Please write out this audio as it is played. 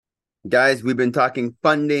Guys, we've been talking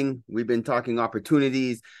funding. We've been talking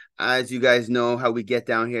opportunities. As you guys know how we get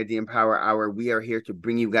down here at the Empower Hour, we are here to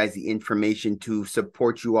bring you guys the information to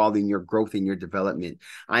support you all in your growth and your development.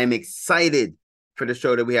 I am excited for the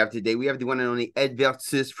show that we have today. We have the one and only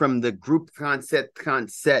Vertus from the Groupe Concept.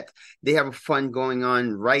 They have a fund going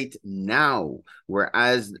on right now,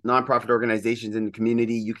 whereas nonprofit organizations in the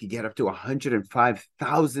community, you could get up to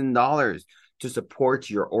 $105,000 to support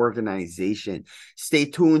your organization. Stay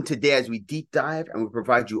tuned today as we deep dive and we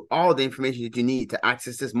provide you all the information that you need to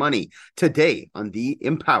access this money today on the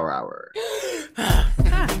Empower Hour.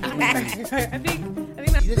 I think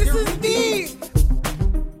this is deep.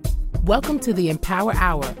 Welcome to the Empower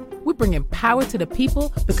Hour. We bring power to the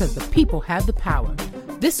people because the people have the power.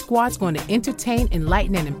 This squad's going to entertain,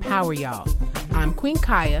 enlighten, and empower y'all. I'm Queen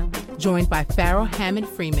Kaya, joined by Pharaoh Hammond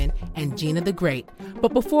Freeman and Gina the Great.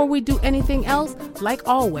 But before we do anything else, like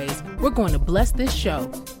always, we're going to bless this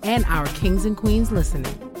show and our kings and queens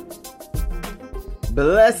listening.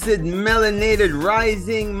 Blessed melanated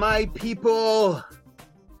rising, my people.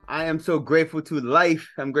 I am so grateful to life.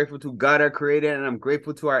 I'm grateful to God, our creator, and I'm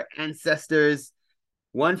grateful to our ancestors.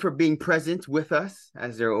 One, for being present with us,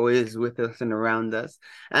 as they're always with us and around us.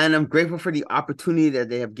 And I'm grateful for the opportunity that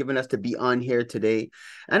they have given us to be on here today.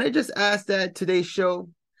 And I just ask that today's show,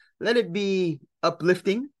 let it be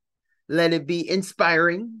uplifting, let it be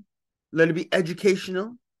inspiring, let it be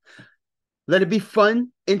educational, let it be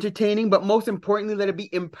fun, entertaining, but most importantly, let it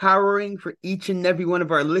be empowering for each and every one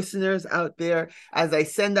of our listeners out there as I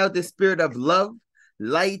send out the spirit of love,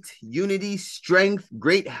 light, unity, strength,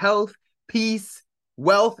 great health, peace,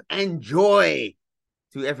 wealth, and joy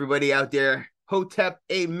to everybody out there. Hotep,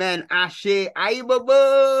 amen, ashe,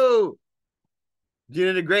 aibabu.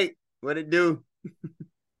 Gina the Great, what it do?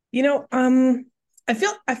 I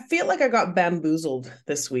feel like I got bamboozled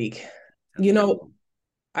this week.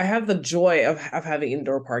 I have the joy of having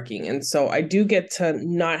indoor parking. And so I do get to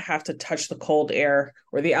not have to touch the cold air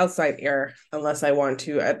or the outside air unless I want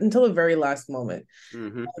to until the very last moment.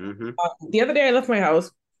 The other day I left my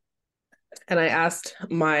house and I asked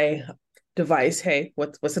my device, hey,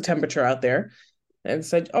 what's the temperature out there? And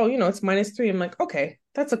said, it's -3. I'm like, okay,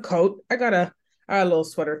 that's a coat. I got a little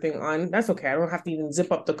sweater thing on. That's okay. I don't have to even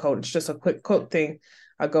zip up the coat. It's just a quick coat thing.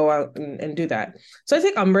 I'll go out and do that. So I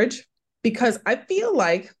take umbrage because I feel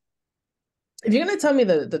like if you're going to tell me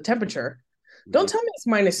the temperature, don't tell me it's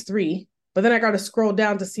 -3, but then I got to scroll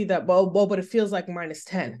down to see that, but it feels like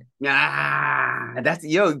 -10. That's,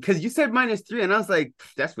 because you said -3 and I was like,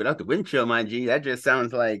 that's without the wind chill, my G. That just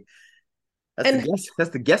sounds like,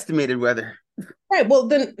 that's the guesstimated weather. Right. Well,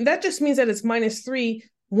 then that just means that it's -3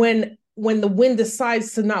 when the wind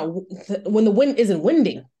decides when the wind isn't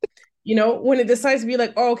winding, when it decides to be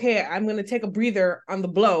like, oh, okay, I'm going to take a breather on the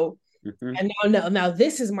blow. And now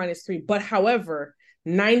this is -3. But however,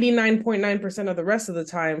 99.9% of the rest of the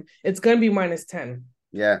time, it's going to be -10.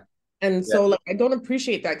 Yeah. And so I don't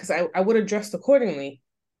appreciate that because I would have dressed accordingly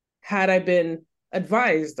had I been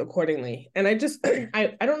advised accordingly. And I just,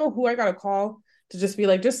 I don't know who I got to call to just be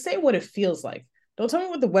like, just say what it feels like. Don't tell me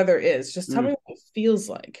what the weather is. Just tell me what it feels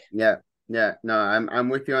like. Yeah. No, I'm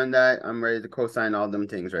with you on that. I'm ready to co-sign all them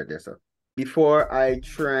things right there. So before I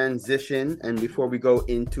transition and before we go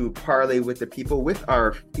into Parlay with the People with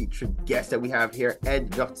our featured guest that we have here,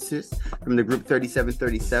 Vertus from the Groupe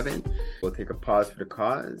 3737, we'll take a pause for the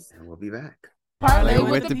cause and we'll be back. Parlay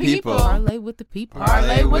with the people. Parlay with the people.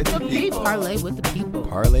 Parlay with the people. Parlay with the people.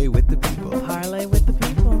 Parlay with the people. Parlay with the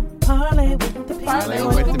people. Parlay with the people. Parlay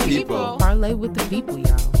with the people. Parlay with the people,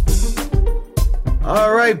 y'all.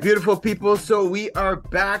 All right, beautiful people. So we are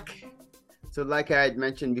back. So like I had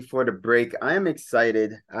mentioned before the break, I am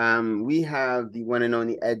excited. We have the one and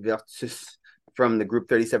only Vertus from the Groupe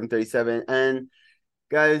 3737. And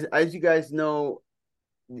guys, as you guys know,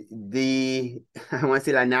 I want to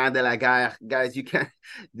say la nerf de la guerre, guys. You can't.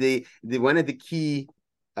 The one of the key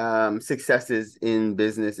successes in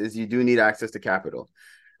business is you do need access to capital.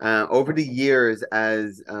 Over the years,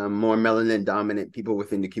 as more melanin dominant people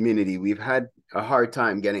within the community, we've had a hard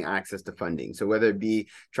time getting access to funding. So whether it be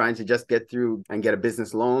trying to just get through and get a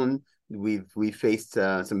business loan, we've faced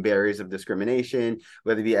some barriers of discrimination.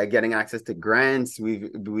 Whether it be getting access to grants,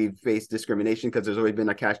 we've faced discrimination because there's always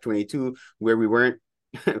been a catch-22 where we're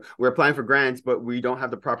applying for grants, but we don't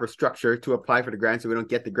have the proper structure to apply for the grants, so we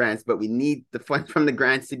don't get the grants, but we need the funds from the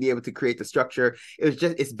grants to be able to create the structure.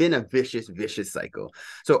 It's been a vicious cycle.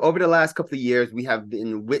 So over the last couple of years, we have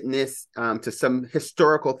been witness to some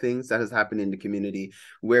historical things that has happened in the community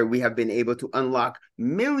where we have been able to unlock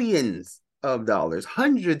millions of dollars,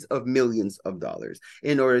 hundreds of millions of dollars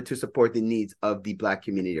in order to support the needs of the Black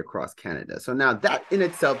community across Canada. So now that in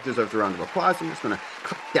itself deserves a round of applause. I'm just going to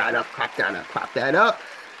clap that up, clap that up, clap that up.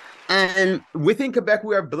 And within Quebec,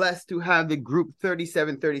 we are blessed to have the Groupe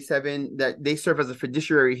 3737 that they serve as a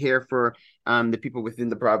fiduciary here for the people within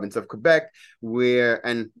the province of Quebec,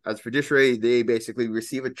 and as fiduciary, they basically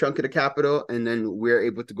receive a chunk of the capital, and then we're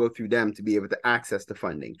able to go through them to be able to access the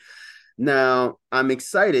funding. Now, I'm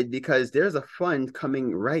excited because there's a fund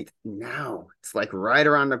coming right now. It's like right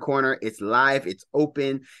around the corner. It's live. It's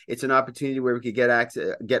open. It's an opportunity where we could get up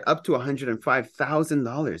to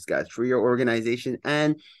 $105,000, guys, for your organization.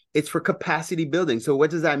 And it's for capacity building. So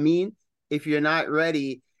what does that mean? If you're not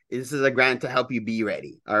ready, this is a grant to help you be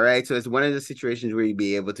ready. All right. So it's one of the situations where you'll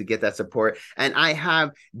be able to get that support. And I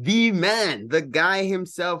have the man, the guy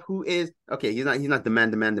himself, who is, okay, he's not the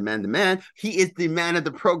man. He is the man of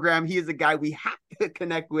the program. He is the guy we have to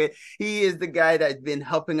connect with. He is the guy that's been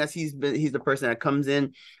helping us. He's the person that comes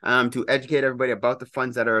in to educate everybody about the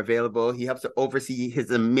funds that are available. He helps to oversee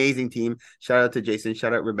his amazing team. Shout out to Jason.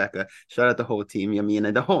 Shout out Rebecca. Shout out the whole team. I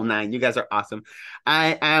mean, the whole nine. You guys are awesome.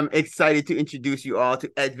 I am excited to introduce you all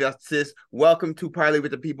to Vertus. Welcome to Parley with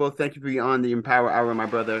the People. Thank you for being on the Empower Hour, my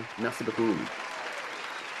brother. Merci beaucoup.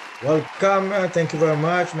 Welcome. Thank you very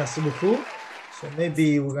much. Merci beaucoup. So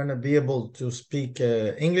maybe we're going to be able to speak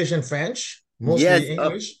English and French, mostly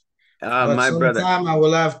English. But my brother. Sometime I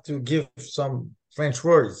will have to give some French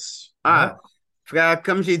words. Frère,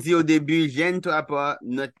 comme j'ai dit au début, gêne-toi pas.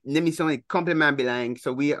 Notre émission est complètement bilingue.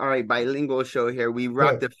 So we are a bilingual show here. We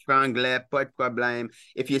rock the franglais, pas de problème.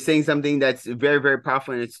 If you're saying something that's very, very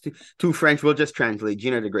powerful and it's too French, we'll just translate.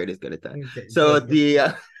 Gina the Great is good at that. Okay. So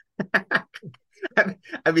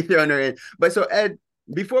I'll be throwing her in. But so Ed,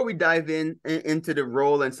 before we dive into the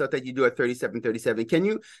role and stuff that you do at 3737, can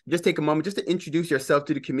you just take a moment just to introduce yourself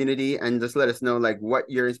to the community and just let us know like what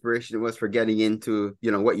your inspiration was for getting into,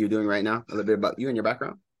 what you're doing right now, a little bit about you and your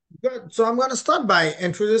background? Good. So I'm going to start by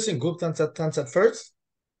introducing Groupe 3737 first.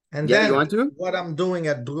 And then you want to? What I'm doing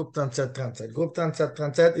at Groupe 3737. Groupe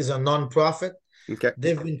 3737 is a non-profit. Okay.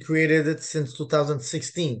 They've been created since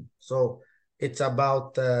 2016. So it's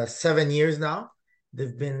about 7 years now.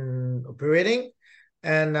 They've been operating.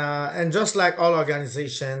 And just like all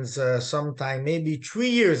organizations, sometime maybe 3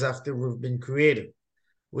 years after we've been created,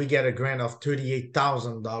 we get a grant of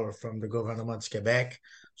 $38,000 from the government of Quebec.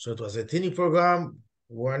 So it was a teeny program.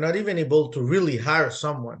 We're not even able to really hire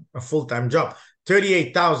someone, a full-time job.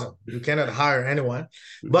 $38,000, you cannot hire anyone.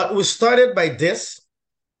 But we started by this.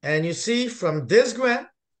 And you see from this grant,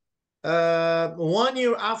 1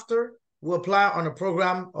 year after, we apply on a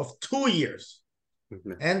program of 2 years.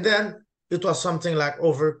 Mm-hmm. And then it was something like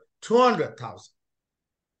over 200,000.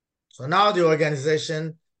 So now the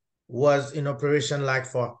organization was in operation like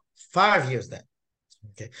for 5 years then.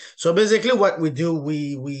 Okay. So basically what we do,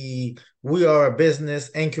 we are a business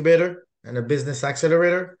incubator and a business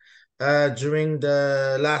accelerator. During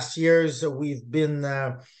the last years,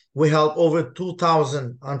 we help over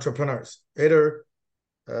 2,000 entrepreneurs, either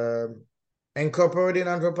incorporated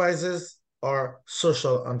enterprises or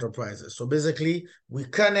social enterprises. So basically, we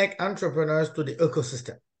connect entrepreneurs to the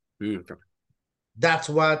ecosystem. Okay. That's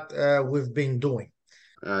what we've been doing.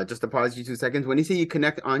 Just to pause you 2 seconds. When you say you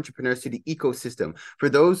connect entrepreneurs to the ecosystem, for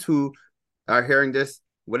those who are hearing this,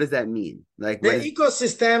 what does that mean? Like the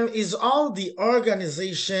ecosystem is all the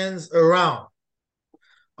organizations around.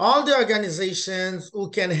 All the organizations who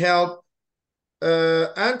can help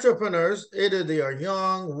entrepreneurs, either they are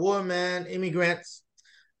young, women, immigrants.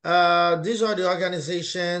 These are the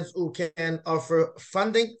organizations who can offer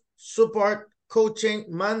funding, support, coaching,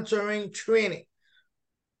 mentoring, training.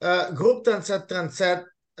 Groupe 3737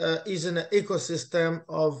 is in an ecosystem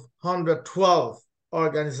of 112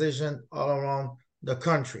 organizations all around the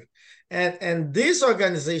country. And these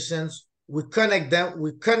organizations, we connect them,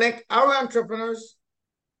 we connect our entrepreneurs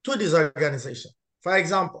to these organizations. For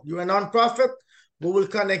example, you're a nonprofit, we will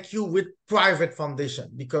connect you with private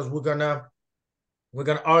foundation because we're gonna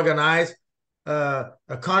organize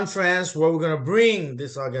a conference where we're gonna bring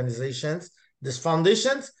these organizations, these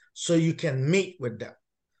foundations, so you can meet with them.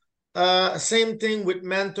 Same thing with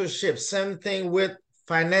mentorship, same thing with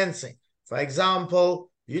financing. For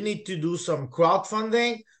example, you need to do some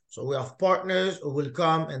crowdfunding. So we have partners who will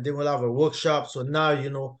come and they will have a workshop. So now you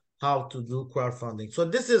know how to do crowdfunding. So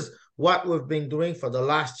this is what we've been doing for the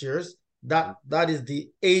last years. That is the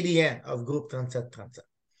ADN of Groupe 3737.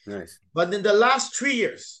 Nice. But in the last 3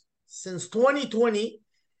 years, since 2020,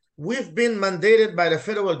 we've been mandated by the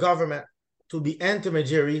federal government to be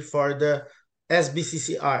intermediary for the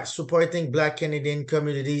SBCCI, Supporting Black Canadian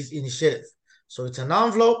Communities Initiative. So it's an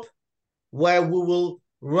envelope where we will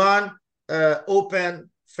run open,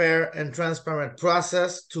 fair, and transparent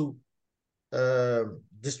process to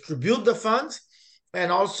distribute the funds.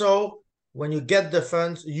 And also, when you get the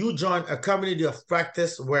funds, you join a community of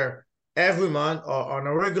practice where every month or on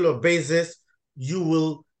a regular basis, you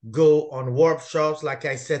will go on workshops, like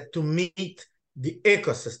I said, to meet the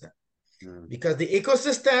ecosystem. Because the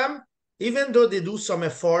ecosystem, even though they do some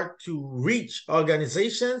effort to reach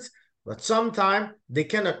organizations, but sometimes they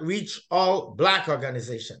cannot reach all Black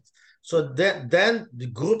organizations. So then the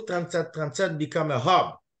Groupe 3737 become a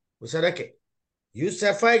hub. We said, okay, you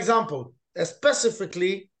said, for example,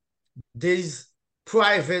 specifically these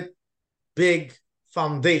private big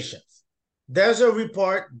foundations. There's a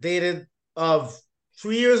report dated of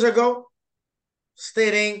 3 years ago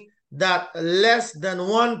stating that less than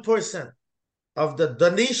 1% of the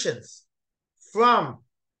donations from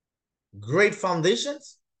great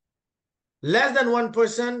foundations, less than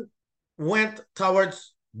 1% went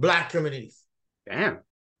towards Black communities. Damn.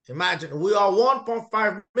 Imagine, we are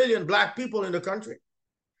 1.5 million Black people in the country,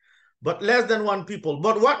 but less than 1 people.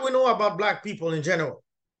 But what we know about Black people in general,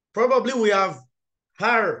 probably we have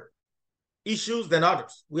higher issues than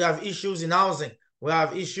others. We have issues in housing. We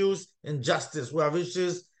have issues in justice. We have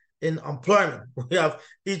issues in employment. We have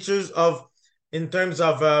issues in terms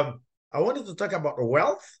of, I wanted to talk about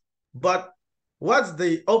wealth, but what's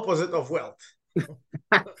the opposite of wealth?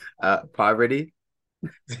 Poverty.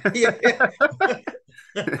 Yeah.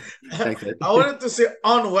 I wanted to say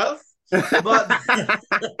unwealth,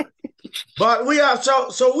 but we have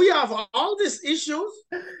so we have all these issues.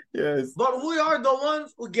 Yes. But we are the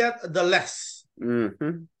ones who get the less.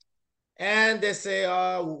 Mm-hmm. And they say,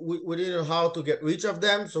 we didn't know how to get rid of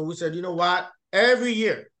them. So we said, you know what? Every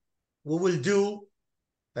year we will do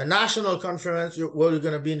a national conference where you're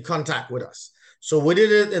going to be in contact with us. So we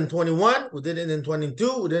did it in 21, we did it in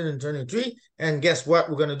 22, we did it in 23. And guess what?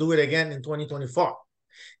 We're going to do it again in 2024.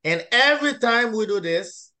 And every time we do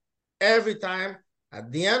this, every time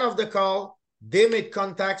at the end of the call, they make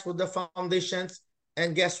contacts with the foundations.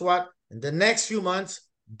 And guess what? In the next few months,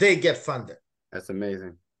 they get funded. That's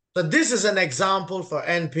amazing. So this is an example for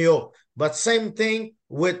NPO, but same thing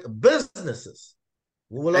with businesses.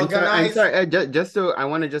 We will organize. Just so I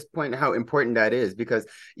want to just point out how important that is, because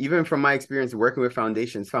even from my experience working with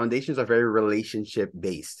foundations are very relationship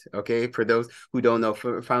based. Okay. For those who don't know,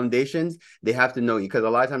 for foundations, they have to know you, because a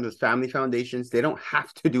lot of times with family foundations, they don't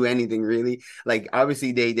have to do anything really. Like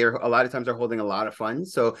obviously they're a lot of times are holding a lot of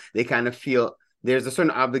funds. So they kind of feel there's a certain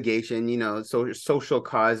obligation, you know, so social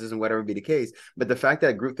causes and whatever be the case. But the fact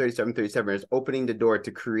that Group 3737 is opening the door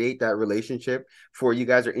to create that relationship for you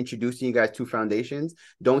guys, or introducing you guys to foundations,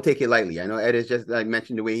 don't take it lightly. I know Ed is just like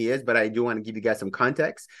mentioned the way he is, but I do want to give you guys some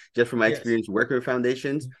context just from my experience working with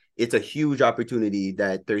foundations. It's a huge opportunity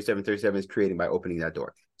that 3737 is creating by opening that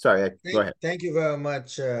door. Sorry, Ed, go ahead. Thank you very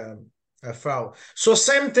much, Frau. So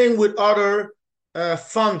same thing with other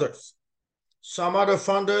funders. Some other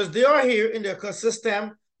funders, they are here in the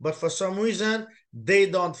ecosystem, but for some reason, they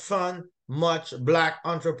don't fund much Black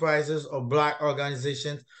enterprises or Black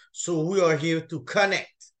organizations. So we are here to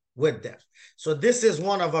connect with them. So this is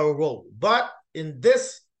one of our roles. But in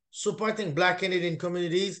this supporting Black Canadian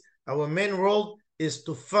communities, our main role is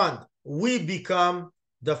to fund. We become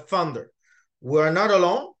the funder. We are not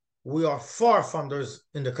alone. We are 4 funders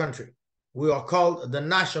in the country. We are called the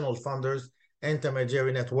National Funders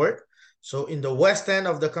Intermediary Network. So in the west end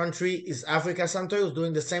of the country is Africa Center, who's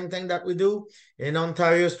doing the same thing that we do. In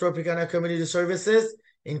Ontario, it's Tropicana Community Services.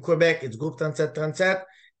 In Quebec, it's Groupe 3737.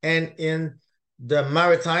 And in the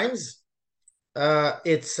Maritimes,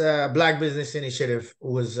 it's Black Business Initiative,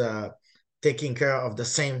 who is taking care of the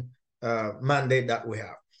same mandate that we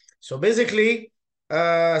have. So basically,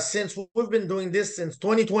 since we've been doing this since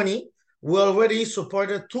 2020, we already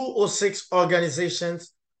supported 206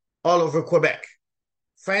 organizations all over Quebec.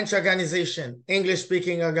 French organization,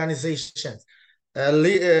 English-speaking organizations,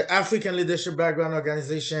 African leadership background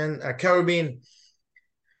organization, Caribbean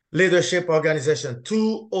leadership organization,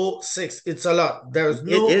 206. It's a lot. There's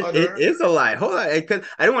no other. It is a lot. Hold on, because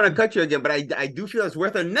I don't want to cut you again, but I do feel it's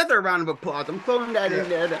worth another round of applause. I'm throwing that in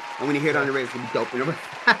there. And when you hear it on the radio, it's going to be dope. You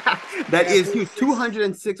know? That is huge.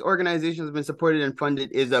 206 organizations have been supported and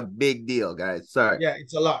funded is a big deal, guys. Sorry. Yeah,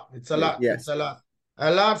 it's a lot. It's a lot. Yes. It's a lot. A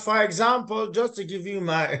lot, for example, just to give you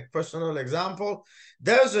my personal example,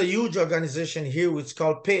 there's a huge organization here which is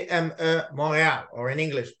called PME Montréal, or in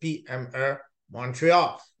English, PME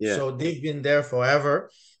Montreal. Yeah. So they've been there forever.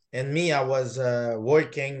 And me, I was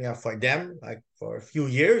working for them like for a few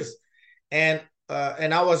years. And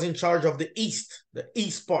I was in charge of the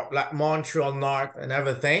East part, like Montreal North and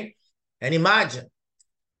everything. And imagine,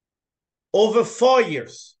 over 4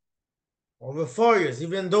 years,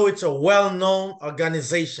 even though it's a well-known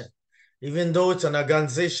organization, even though it's an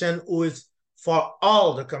organization who is for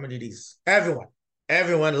all the communities, everyone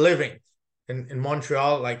living in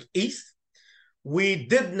Montreal, like East, we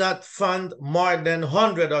did not fund more than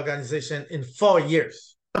 100 organizations in 4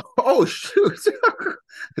 years. Oh, shoot.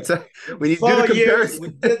 When you do the 4 years, comparison. we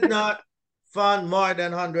did not fund more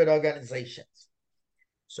than 100 organizations.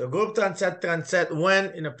 So Groupe 37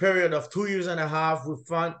 went in a period of 2 years and a half, we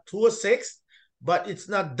fund 206, but it's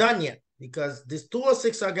not done yet because this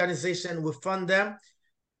 206 organization, we fund them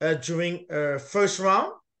during first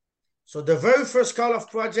round. So the very first call of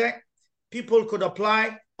project, people could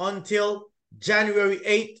apply until January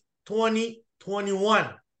 8th,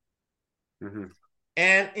 2021. Mm-hmm.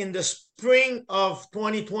 And in the spring of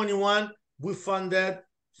 2021, we funded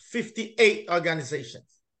 58 organizations.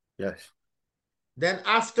 Yes. Then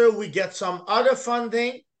after we get some other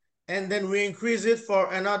funding, and then we increase it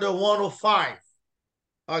for another 105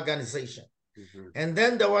 organizations. Mm-hmm. And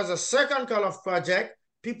then there was a second call of project.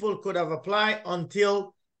 People could have applied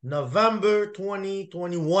until November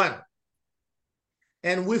 2021.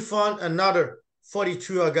 And we fund another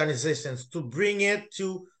 43 organizations to bring it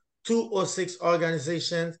to 206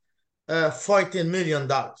 organizations, $14 million.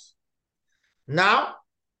 Now,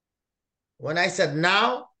 when I said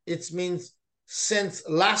now, it means since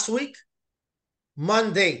last week,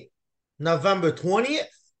 Monday, November 20th,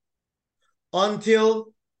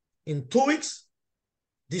 until in 2 weeks,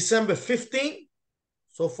 December 15th.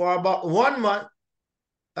 So for about 1 month,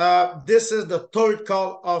 this is the third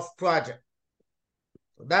call of project.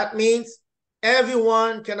 So that means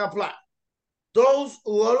everyone can apply. Those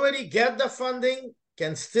who already get the funding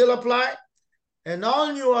can still apply, and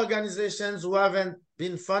all new organizations who haven't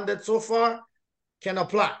been funded so far can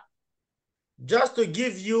apply. Just to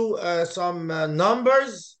give you some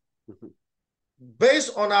numbers,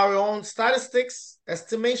 based on our own statistics,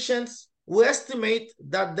 estimations, we estimate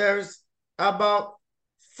that there's about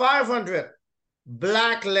 500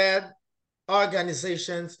 Black-led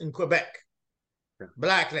organizations in Quebec.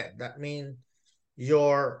 Black-led, that means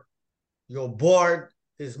your board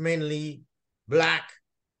is mainly Black,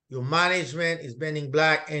 your management is mainly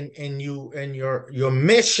Black, and your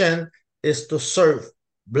mission is to serve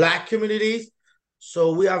Black communities.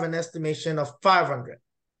 So we have an estimation of 500.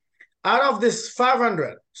 Out of this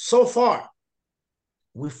 500, so far,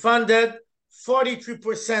 we funded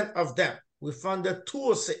 43% of them. We funded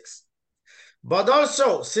 206. But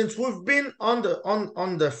also, since we've been on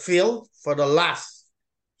the field for the last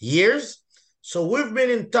years, so we've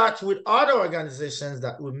been in touch with other organizations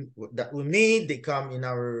that we meet. They come in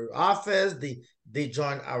our office. They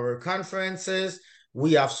join our conferences.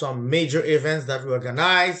 We have some major events that we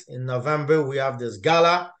organize. In November, we have this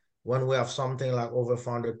gala when we have something like over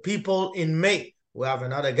 400 people. In May, we have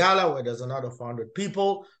another gala where there's another 400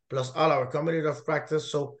 people, plus all our community of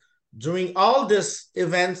practice. So during all these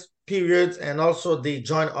events, periods, and also they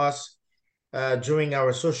join us during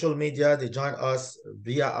our social media. They join us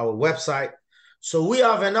via our website. So we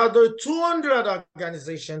have another 200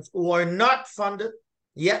 organizations who are not funded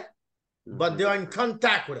yet, but they are in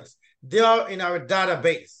contact with us. They are in our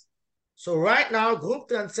database. So right now, Groupe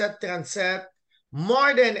 37,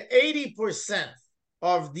 more than 80%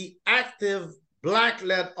 of the active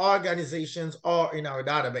Black-led organizations are in our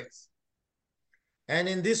database. And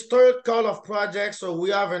in this third call of projects, so we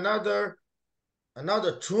have another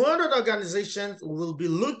 200 organizations who will be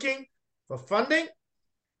looking for funding.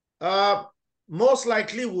 Most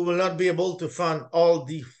likely, we will not be able to fund all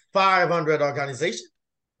the 500 organizations,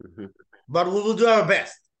 but we will do our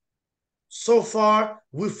best. So far,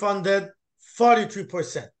 we funded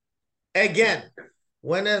 43%. Again,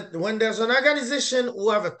 when there's an organization who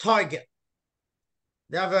have a target,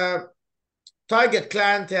 they have a target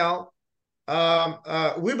clientele,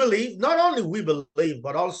 we believe, not only we believe,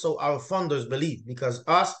 but also our funders believe, because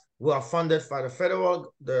we are funded by the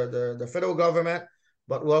federal government,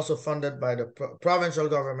 but we're also funded by the provincial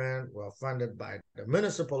government, we're funded by the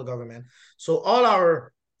municipal government. So all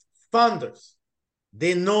our funders,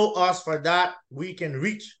 they know us for that. We can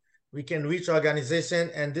reach organization,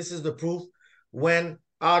 and this is the proof. When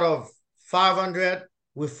out of 500,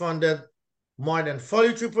 we funded more than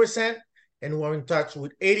 43%, and we're in touch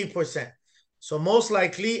with 80%. So most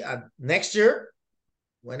likely next year,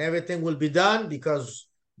 when everything will be done, because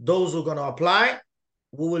those who are going to apply,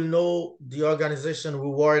 we will know the organization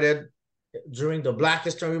rewarded during the Black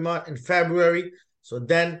History Month in February. So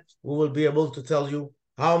then we will be able to tell you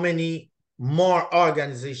how many more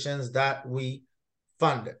organizations that we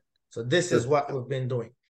funded. So this is what we've been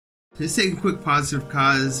doing. Let's take a quick positive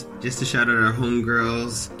cause just to shout out our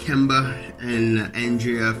homegirls, Kemba and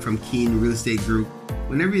Andrea from Keen Real Estate Group.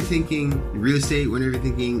 Whenever you're thinking real estate, whenever you're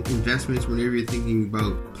thinking investments, whenever you're thinking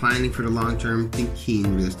about planning for the long term, think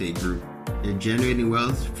Keen Real Estate Group. They're generating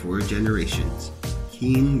wealth for generations.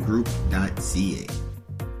 KeenGroup.ca.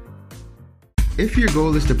 If your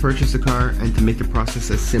goal is to purchase a car and to make the process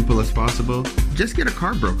as simple as possible, just get a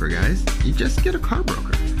car broker, guys. You just get a car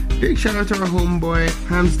broker. Big shout out to our homeboy,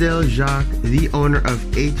 Hamsdale Jacques, the owner of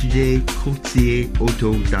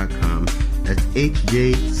HJCourtierAuto.com. That's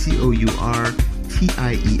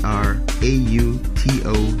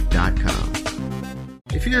HJCourtierAuto.com.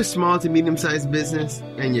 If you're a small to medium-sized business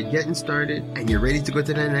and you're getting started and you're ready to go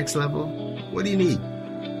to the next level, what do you need?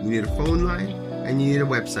 You need a phone line and you need a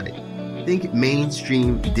website. Think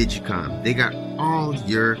Mainstream Digicom. They got all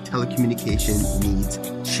your telecommunication needs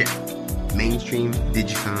checked.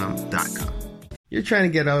 MainstreamDigicom.com. You're trying to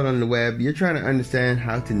get out on the web. You're trying to understand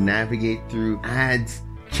how to navigate through ads.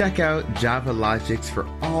 Check out Java Logics for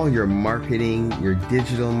all your marketing, your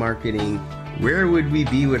digital marketing. Where would we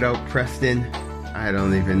be without Preston? I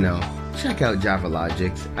don't even know. Check out Java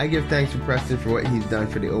Logics. I give thanks to Preston for what he's done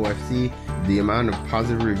for the OFC. The amount of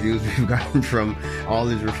positive reviews we've gotten from all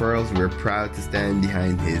his referrals, we're proud to stand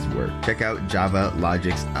behind his work. Check out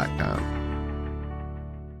javalogics.com.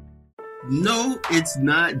 No, it's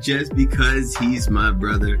not just because he's my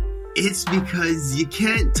brother. It's because you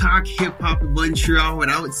can't talk hip-hop in Montreal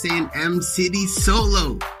without saying M-City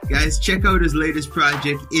Solo. Guys, check out his latest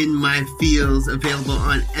project, In My Fields, available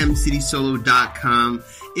on mcitysolo.com.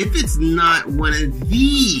 If it's not one of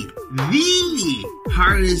the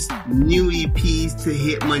hardest new EPs to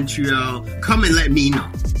hit Montreal, come and let me know.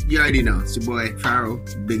 You already know. It's your boy, Pharaoh,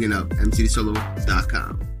 bigging up,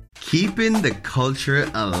 mcitysolo.com. Keeping the culture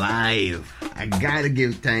alive. I gotta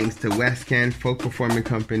give thanks to West Can Folk Performing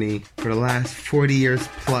Company. For the last 40 years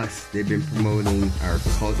plus, they've been promoting our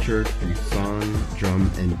culture through song,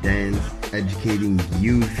 drum, and dance, educating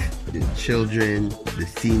youth, the children, the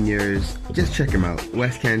seniors. Just check them out,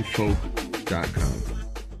 westcanfolk.com.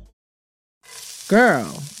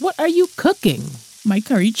 Girl, what are you cooking? My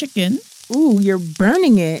curry chicken. Ooh, you're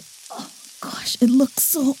burning it. Oh, gosh, it looks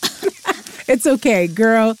so... It's okay,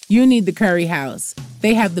 girl. You need the Curry House.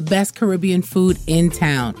 They have the best Caribbean food in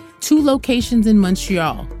town. 2 locations in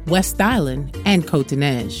Montreal, West Island, and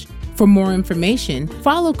Côte-de-Neige. For more information,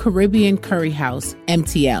 follow Caribbean Curry House,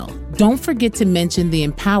 MTL. Don't forget to mention the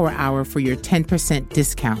Empower Hour for your 10%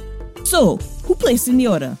 discount. So, who placed in the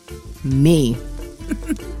order? Me.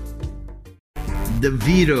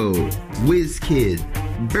 DeVito, WizKid,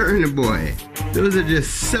 Burna Boy. Those are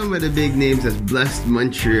just some of the big names that's blessed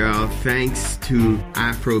Montreal thanks to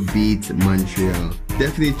Afrobeats Montreal.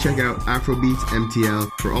 Definitely check out Afrobeats MTL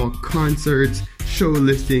for all concerts, show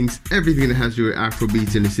listings, everything that has to do with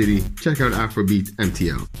Afrobeats in the city. Check out Afrobeats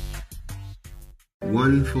MTL.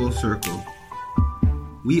 One full circle.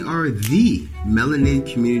 We are the Melanated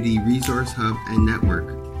Community Resource Hub and Network.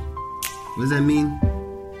 What does that mean?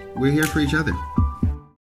 We're here for each other.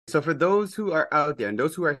 So for those who are out there and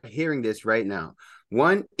those who are hearing this right now,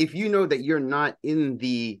 one, if you know that you're not in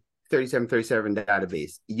the 3737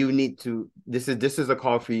 database, you need to, this is a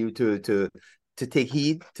call for you to take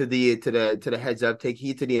heed to the heads up, take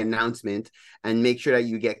heed to the announcement, and make sure that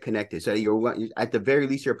you get connected so that you're at the very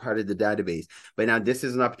least you're part of the database. But now this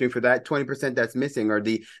is an opportunity for that 20% that's missing, or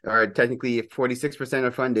technically 46%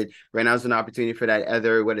 are funded. Right now is an opportunity for that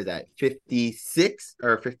other, what is that, 56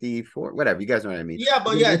 or 54, whatever, you guys know what I mean. Yeah,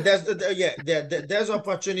 but there's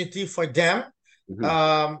opportunity for them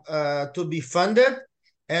to be funded.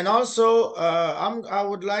 And also, I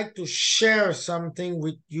would like to share something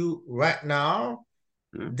with you right now.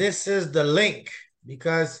 This is the link,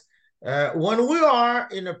 because when we are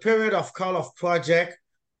in a period of call of project,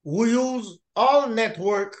 we use all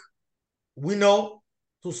network we know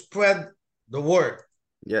to spread the word.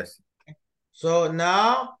 Yes. So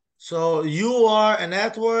now, you are a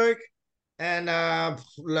network, and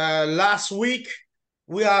last week,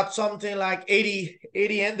 we had something like 80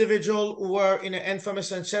 individuals who were in an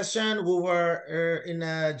information session, who were in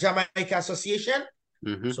a Jamaica Association.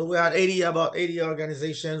 So we had about 80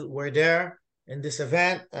 organizations were there in this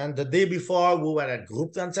event. And the day before, we were at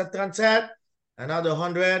Groupe 3737, another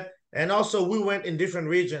 100. And also, we went in different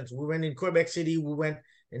regions. We went in Quebec City, we went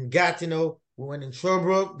in Gatineau, we went in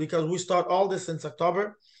Sherbrooke, because we start all this since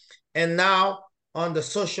October. And now, on the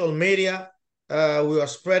social media, we are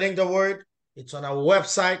spreading the word. It's on our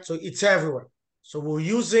website, so it's everywhere. So we're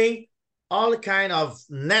using all kind of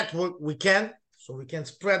network we can, so we can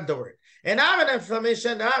spread the word. And I have an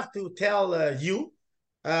information that I have to tell you.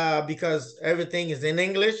 because everything is in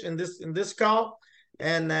English in this call.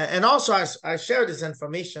 And also I shared this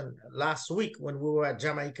information last week when we were at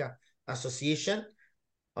Jamaica Association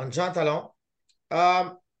on Jean Talon.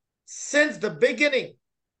 Since the beginning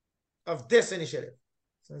of this initiative,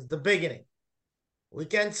 since the beginning, we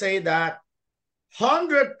can say that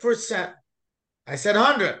 100%, I said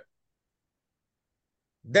 100,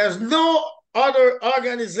 there's no other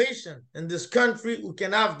organization in this country who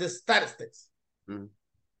can have this statistics.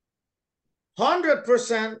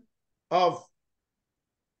 100% of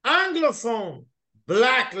Anglophone,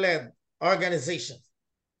 Black-led organizations,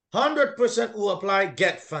 100% who apply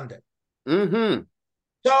get funded. Mm-hmm.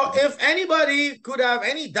 So if anybody could have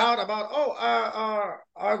any doubt about,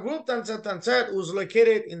 our group Tanset, who's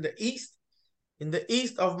located in the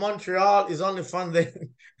east of Montreal, is only funding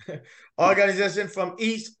organization from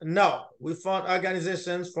east. No, we fund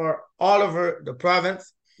organizations for all over the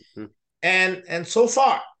province. Mm-hmm. And so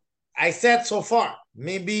far, I said so far,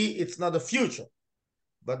 maybe it's not the future,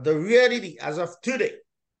 but the reality as of today,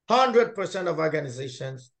 100% of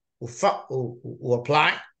organizations who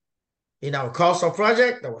apply in our calls for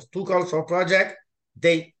project, there was 2 calls for project,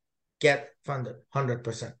 they get funded,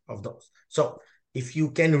 100% of those. So if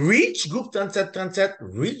you can reach Groupe Tanset,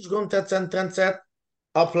 reach Groupe Tanset,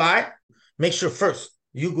 apply, make sure first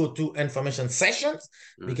you go to information sessions,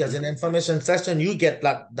 because in information session, you get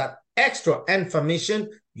that extra information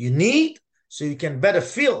you need so you can better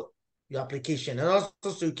fill your application, and also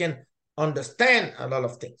so you can understand a lot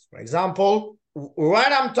of things. For example,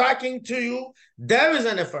 right I'm talking to you, there is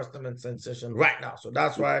an information session right now. So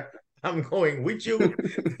that's why I'm going with you.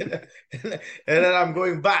 And then I'm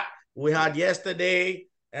going back. We had yesterday,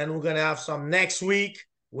 and we're going to have some next week.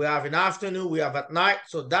 We have in afternoon, we have at night.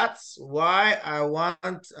 So that's why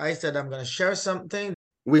I said I'm going to share something.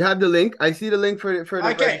 We have the link. I see the link for the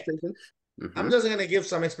registration. Mm-hmm. I'm just going to give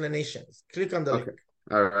some explanations. Click on the link.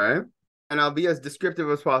 All right. And I'll be as descriptive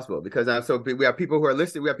as possible, because we have people who are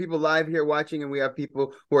listening. We have people live here watching, and we have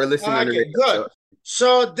people who are listening. Okay, good.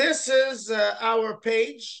 So this is our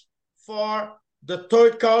page for the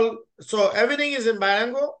third call. So everything is in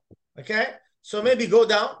bilingual. Okay. So maybe go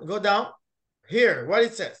down here. What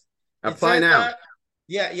it says. Apply now.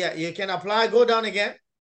 Yeah. You can apply. Go down again.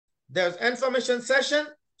 There's information session.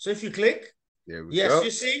 So if you click, go. You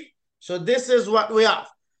see. So this is what we have.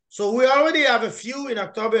 So we already have a few in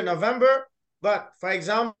October and November, but for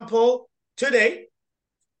example, today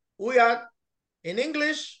we are in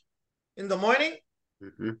English in the morning,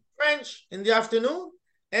 French in the afternoon,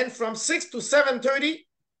 and from 6 to 7:30,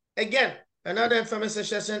 again, another information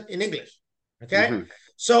session in English. Okay.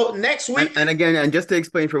 So next week. And again, and just to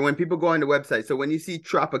explain for when people go on the website, so when you see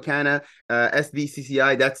Tropicana,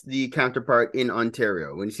 SVCCI, that's the counterpart in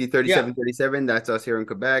Ontario. When you see 3737, that's us here in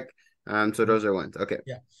Quebec. So those are ones. Okay.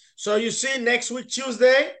 Yeah. So you see next week,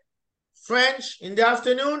 Tuesday, French in the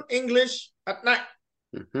afternoon, English at night.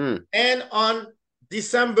 And on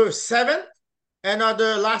December 7th,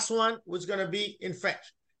 another last one was going to be in French.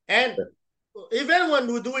 And even when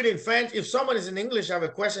we do it in French, if someone is in English, have a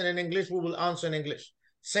question in English, we will answer in English.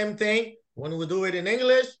 Same thing when we do it in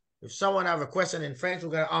English. If someone have a question in French, we're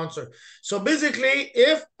going to answer. So basically,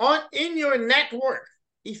 if in your network,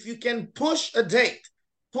 if you can push a date,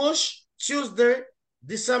 push Tuesday,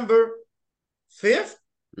 December 5th,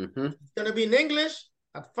 it's going to be in English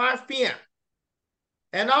at 5 p.m.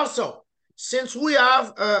 And also, since we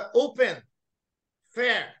have an open,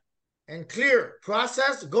 fair, and clear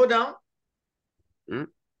process, go down.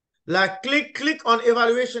 Click on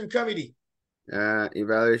evaluation committee.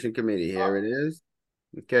 Evaluation committee. Here it is.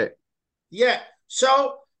 Okay. Yeah.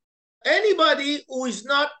 So anybody who is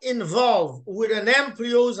not involved with an employee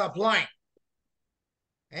who's applying,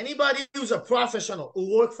 anybody who's a professional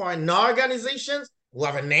who work for an organization who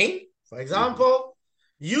have a name, for example,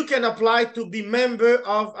 you can apply to be member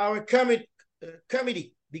of our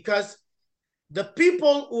committee, because the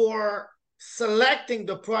people who are selecting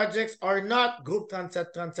the projects are not Groupe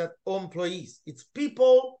Tanset employees. It's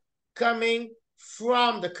people coming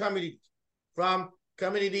from the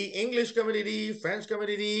community, English community, French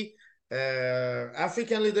community,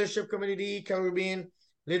 African leadership community, Caribbean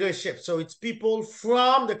leadership. So it's people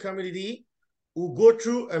from the community who go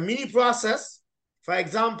through a mini process. For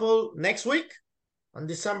example, next week on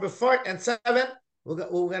December 4th and 7th, we're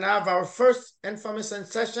going to have our first information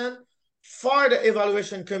session for the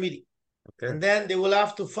evaluation committee. Okay. And then they will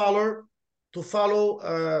have to follow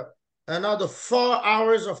another 4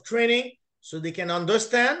 hours of training so they can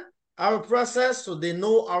understand our process, so they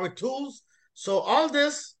know our tools. So all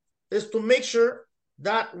this is to make sure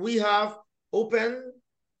that we have open,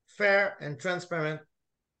 fair, and transparent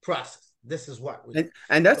process. this is what we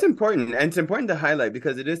and that's important, and it's important to highlight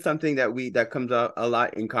because it is something that comes up a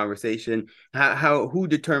lot in conversation. How who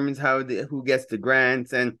determines who gets the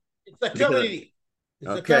grants, and it's the community.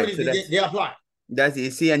 It's the community. They apply. That's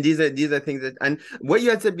easy, and these are things that, and what you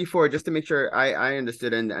had said before, just to make sure I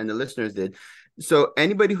understood and the listeners did. So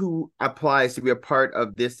anybody who applies to be a part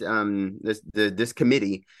of this this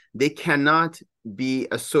committee, they cannot be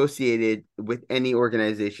associated with any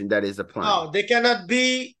organization that is applying. No, they cannot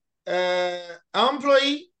be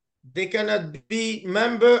employee. They cannot be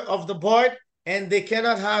member of the board, and they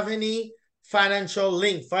cannot have any financial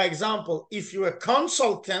link. For example, if you're a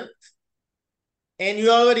consultant and you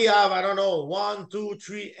already have, I don't know, 1, 2,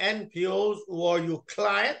 3 NPOs who are your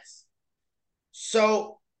clients,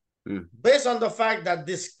 so based on the fact that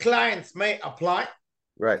these clients may apply,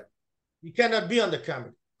 right, you cannot be on the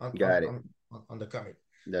committee. Got it. On the committee.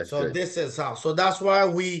 That's so good. This is how. So that's why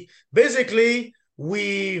we basically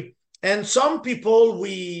and some people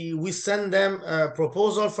we send them a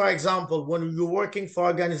proposal. For example, when you're working for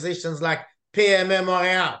organizations like PME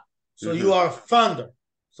MTL, so you are a funder,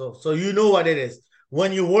 so you know what it is.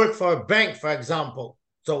 When you work for a bank, for example,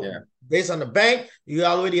 so based on the bank, you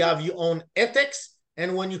already have your own ethics.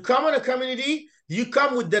 And when you come on a community, you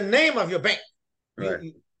come with the name of your bank.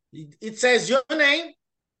 Right. It says your name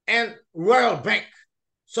and Royal Bank.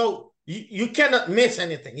 So you cannot miss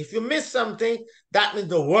anything. If you miss something, that means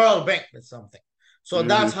the Royal Bank missed something. So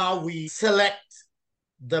that's how we select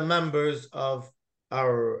the members of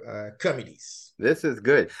our committees. This is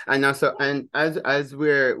good. And now, as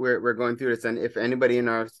we're going through this, and if anybody in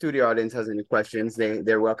our studio audience has any questions,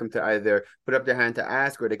 they're welcome to either put up their hand to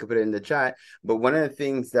ask, or they could put it in the chat. But one of the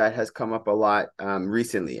things that has come up a lot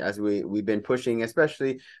recently, as we've been pushing,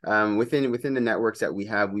 especially within the networks that we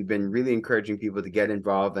have, we've been really encouraging people to get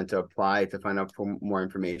involved and to apply to find out for more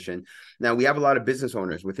information. Now, we have a lot of business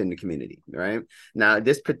owners within the community, right? Now,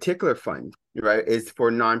 this particular fund, right, is for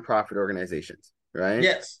nonprofit organizations, right?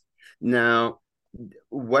 Yes. Now,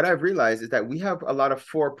 what I've realized is that we have a lot of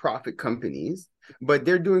for-profit companies, but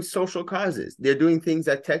they're doing social causes. They're doing things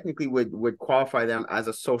that technically would qualify them as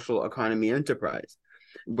a social economy enterprise.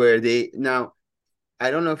 Where now,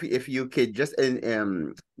 I don't know if you could just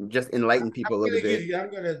enlighten people a little bit. I'm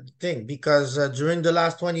going to think, because during the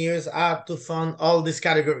last 20 years, I had to fund all these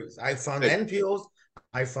categories. I fund NPOs,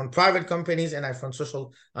 I fund private companies, and I fund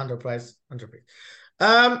social enterprise.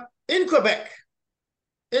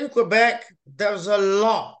 In Quebec, there's a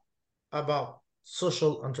law about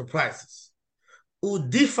social enterprises who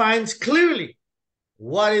defines clearly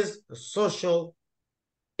what is a social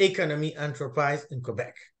economy enterprise in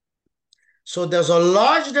Quebec. So there's a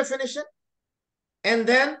large definition, and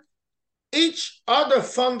then each other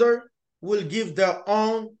funder will give their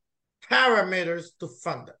own parameters to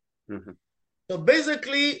fund them. So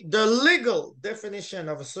basically, the legal definition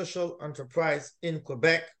of a social enterprise in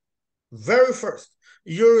Quebec, very first,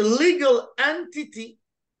 your legal entity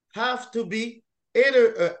have to be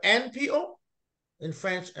either an NPO, in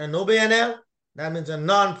French, an OBNL, that means a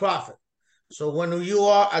non-profit. So when you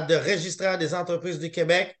are at the Registre des Entreprises du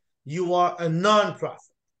Québec, you are a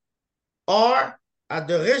non-profit. Or at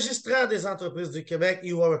the Registre des Entreprises du Québec,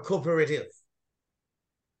 you are a cooperative.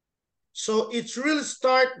 So it really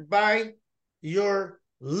starts by your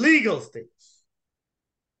legal status,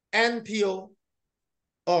 NPO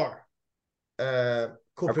or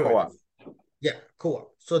cooperative. Yeah,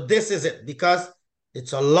 co-op. So this is it, because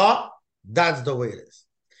it's a law. That's the way it is.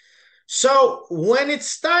 So when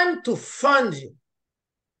it's time to fund you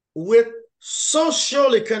with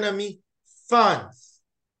social economy funds,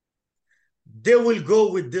 they will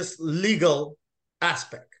go with this legal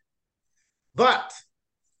aspect. But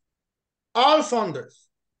all funders,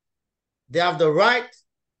 they have the right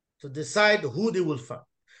to decide who they will fund.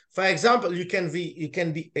 For example, you can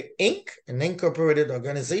be an incorporated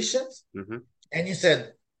organization, and you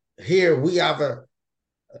said, here we have a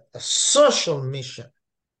social mission.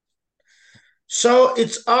 So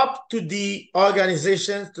it's up to the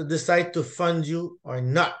organizations to decide to fund you or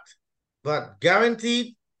not. But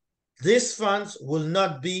guaranteed, these funds will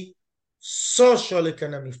not be social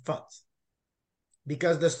economy funds,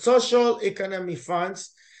 because the social economy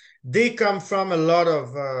funds, they come from a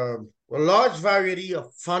large variety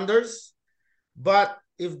of funders. But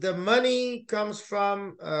if the money comes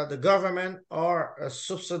from the government or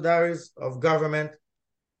subsidiaries of government,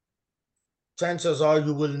 chances are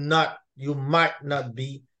you might not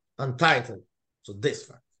be entitled to this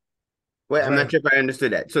fund. Wait, I'm not sure if I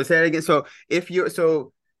understood that. So say that again. So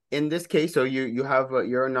in this case, so you have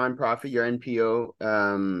you're a nonprofit, your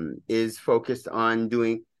NPO is focused on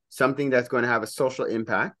doing something that's going to have a social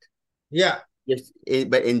impact. Yeah. Yes,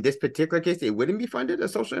 but in this particular case, it wouldn't be funded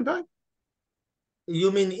as social impact?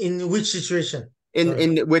 You mean in which situation?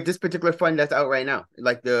 In with this particular fund that's out right now,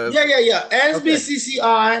 like the Yeah.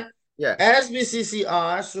 SBCCI, yeah.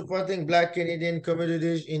 SBCCI supporting Black Canadian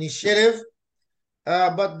Communities Initiative.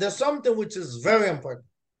 But there's something which is very important,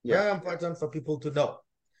 very important for people to know.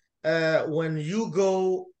 When you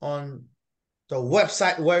go on the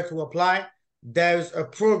website where to apply, there's a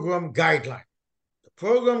program guideline. The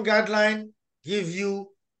program guideline gives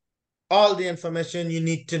you all the information you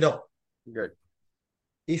need to know. Good.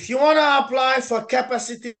 If you want to apply for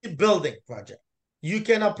capacity building project, you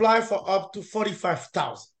can apply for up to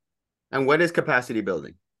 45,000. And what is capacity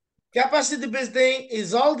building? Capacity building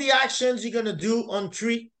is all the actions you're going to do on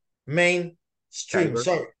 3 main streams.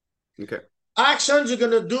 Okay. Actions you're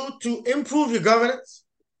going to do to improve your governance,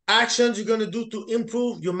 actions you're going to do to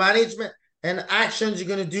improve your management, and actions you're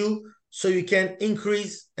going to do so you can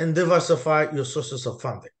increase and diversify your sources of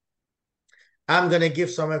funding. I'm going to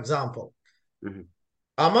give some example. Mm-hmm.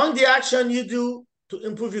 Among the action you do to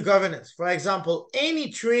improve your governance, for example,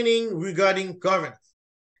 any training regarding governance,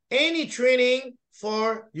 any training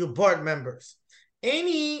for your board members,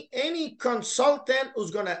 any consultant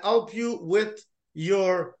who's going to help you with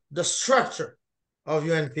the structure of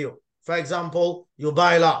your NPO. For example, your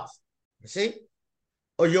bylaws, you see,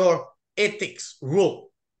 or your ethics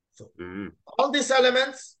rule. So all these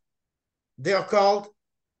elements, they are called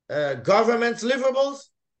government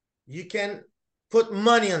deliverables. You can put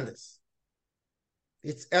money on this.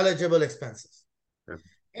 It's eligible expenses. Okay.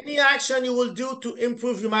 Any action you will do to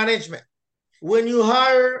improve your management. When you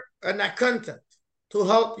hire an accountant to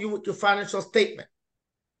help you with your financial statement,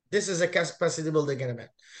 this is a capacity building element.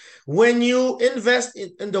 When you invest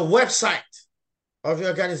in the website of your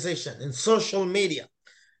organization, in social media,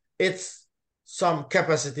 it's some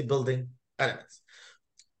capacity building elements.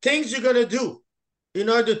 Things you're going to do in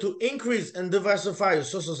order to increase and diversify your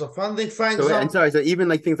sources of funding. So even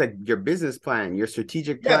like things like your business plan, your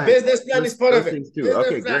strategic plan. Yeah, business plan is part of it. Too.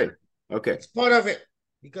 Okay, great. Okay. It's part of it.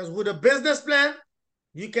 Because with a business plan,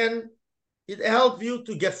 it helps you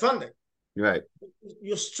to get funding. Right.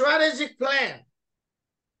 Your strategic plan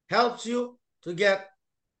helps you to get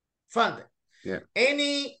funding. Yeah.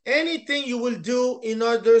 Anything you will do in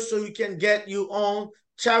order so you can get your own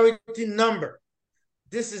charity number.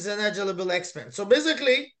 This is an eligible expense. So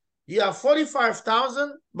basically, you have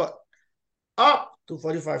 45,000, but up to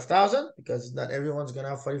 45,000, because not everyone's going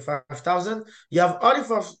to have 45,000. You have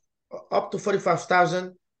up to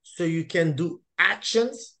 45,000, so you can do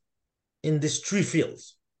actions in these 3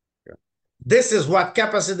 fields. Yeah. This is what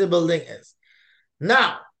capacity building is.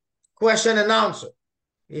 Now, question and answer.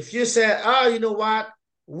 If you say, you know what,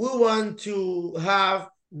 we want to have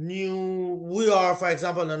we are, for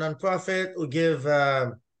example, a nonprofit who give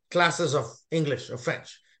classes of English or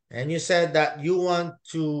French, and you said that you want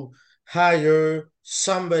to hire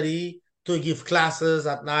somebody to give classes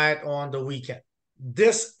at night or on the weekend.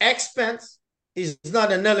 This expense is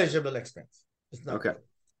not an eligible expense. It's not. Okay.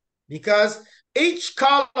 Because each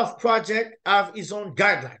call of project have its own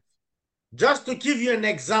guidelines. Just to give you an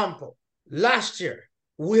example, last year,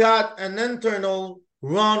 we had an internal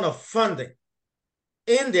round of funding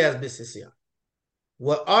in the SBCCI,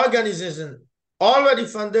 where organizations already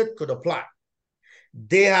funded could apply.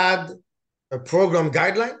 They had a program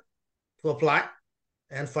guideline to apply.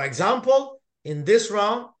 And for example, in this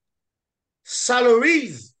round,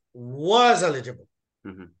 salaries was eligible.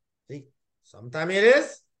 Mm-hmm. See, sometimes it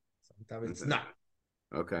is, sometimes it's not.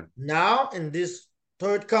 Okay. Now, in this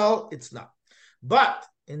third call, it's not. But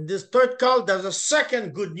in this third call, there's a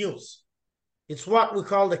second good news. It's what we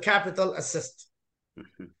call the capital assist.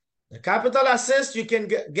 Mm-hmm. The capital assist, you can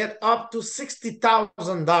get up to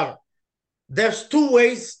 $60,000. There's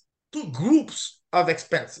 2 groups of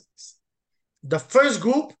expenses. The first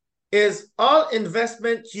group is all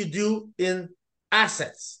investment you do in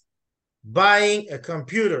assets, buying a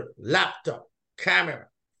computer, laptop, camera,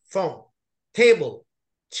 phone, table,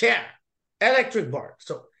 chair, electric bar.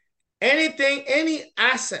 So any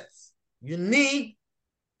assets you need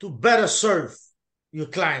to better serve your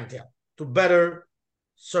clientele, to better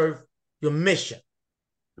serve your mission.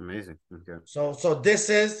 Amazing. Okay. So this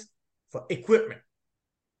is for equipment.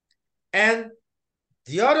 And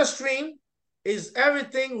the other stream is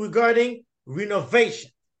everything regarding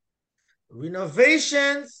renovation.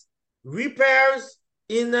 Renovations, repairs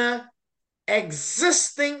in an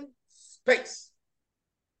existing space.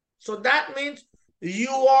 So that means you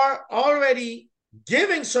are already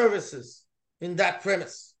giving services in that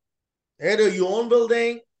premise. Either your own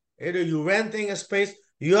building, either you're renting a space,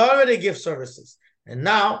 you already give services. And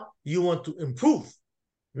now you want to improve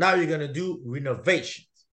Now you're going to do renovations.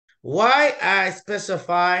 Why I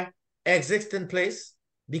specify existing place?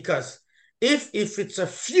 Because if it's a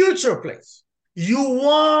future place, you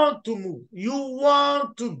want to move, you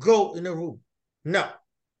want to go in a room. No,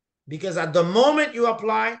 because at the moment you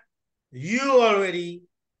apply, you already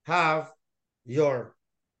have your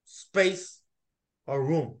space or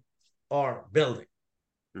room or building.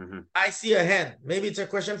 I see a hand. Maybe it's a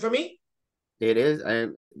question for me? It is.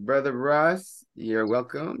 Brother Ross, you're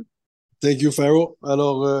welcome. Thank you, Pharaoh.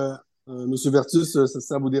 Alors, Monsieur Vertus,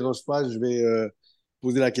 ça ne vous dérange pas, je vais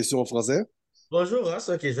poser la question en français. Bonjour, Ross.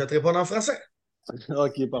 OK, je vais te répondre en français.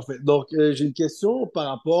 OK, parfait. Donc, j'ai une question par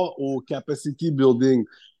rapport au capacity building.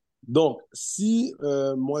 Donc, si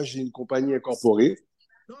moi, j'ai une compagnie incorporée.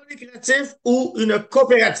 Non lucratif ou une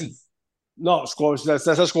coopérative? Non, ça,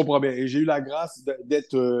 je comprends bien. Et j'ai eu la grâce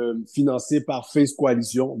d'être financé par Face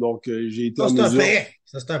Coalition. Donc, j'ai été en mesure...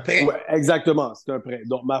 Ça, c'est un prêt. Ouais, exactement, c'est un prêt.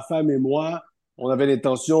 Donc, ma femme et moi, on avait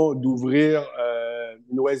l'intention d'ouvrir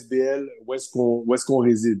une OSBL où est-ce qu'on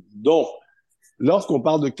réside. Donc, lorsqu'on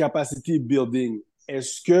parle de capacity building,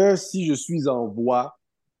 est-ce que si je suis en voie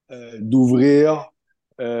d'ouvrir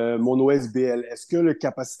mon OSBL, est-ce que le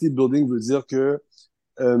capacity building veut dire que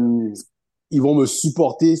ils vont me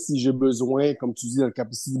supporter si j'ai besoin, comme tu dis dans le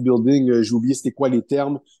capacity building, j'ai oublié c'était quoi les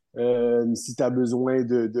termes, si tu as besoin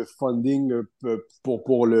de funding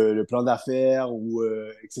pour le plan d'affaires ou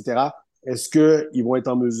etc. Est-ce qu'ils vont être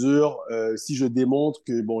en mesure, si je démontre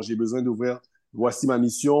que bon, j'ai besoin d'ouvrir, voici ma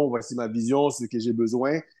mission, voici ma vision, c'est ce que j'ai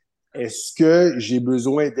besoin, est-ce que j'ai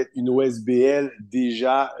besoin d'être une OSBL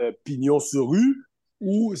déjà pignon sur rue,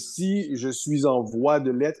 ou si je suis en voie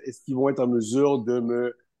de l'être, est-ce qu'ils vont être en mesure de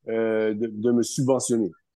me subventionner?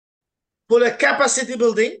 Pour le capacity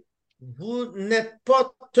building, vous n'êtes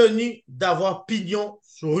pas tenu d'avoir pignon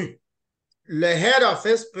sur rue. Le head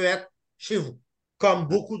office peut être chez vous, comme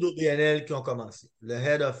beaucoup d'OBNL qui ont commencé. Le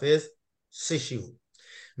head office, c'est chez vous.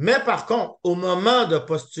 Mais par contre, au moment de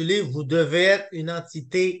postuler, vous devez être une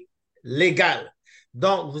entité légale.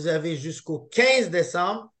 Donc, vous avez jusqu'au 15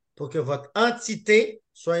 décembre pour que votre entité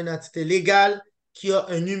soit une entité légale qui a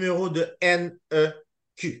un numéro de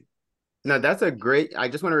NEQ. No, that's a great, I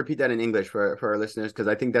just want to repeat that in English for our listeners, because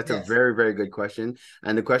I think that's a very, very good question.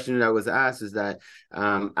 And the question that was asked is that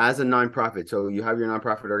as a nonprofit, so you have your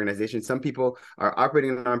nonprofit organization, some people are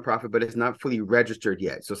operating a nonprofit, but it's not fully registered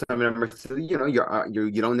yet. So some of them are still, you know,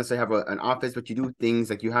 you don't necessarily have an office, but you do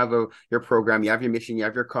things like you have your program, you have your mission, you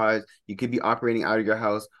have your cause, you could be operating out of your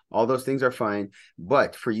house. All those things are fine.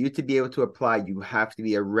 But for you to be able to apply, you have to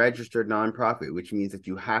be a registered nonprofit, which means that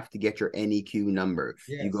you have to get your NEQ number.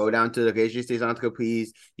 Yes. You go down to the Agréés des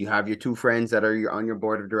entreprises, you have your two friends that are on your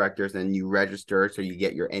board of directors, and you register so you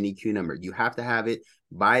get your NEQ number. You have to have it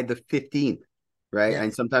by the 15th, right? Yes.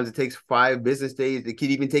 And sometimes it takes 5 business days. It could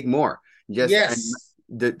even take more. Pay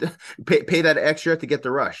that extra to get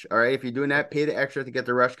the rush. All right. If you're doing that, pay the extra to get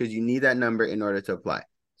the rush because you need that number in order to apply.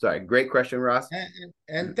 Sorry, great question, Ross.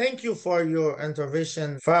 And thank you for your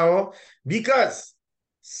intervention, Pharaoh, because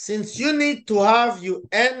since you need to have your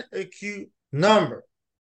NEQ number,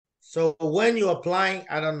 so when you're applying,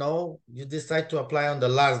 I don't know, you decide to apply on the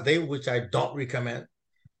last day, which I don't recommend.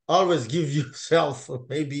 Always give yourself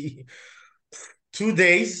maybe 2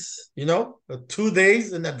 days, 2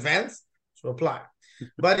 days in advance to apply.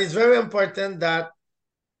 But it's very important that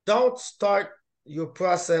don't start your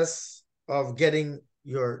process of getting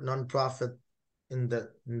your nonprofit in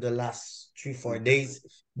the last 3-4 days,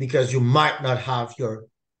 because you might not have your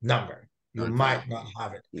number. You might not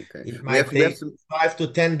have it. Okay. It might take 5 to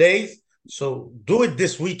 10 days. So do it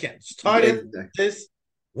this weekend. Start it this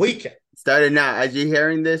weekend. Start it now. As you're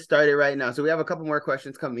hearing this, start it right now. So we have a couple more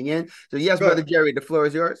questions coming in. So yes, Go Brother Jerry, the floor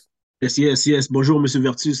is yours. Yes. Bonjour, Monsieur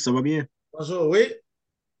Vertus. Ça va bien? Bonjour, oui.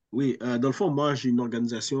 Oui, dans le fond, moi, j'ai une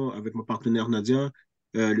organisation avec mon partenaire Nadia,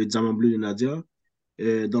 le Diamant Bleu de Nadia.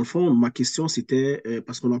 Dans le fond, ma question, c'était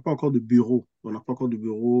parce qu'on n'a pas encore de bureau. On n'a pas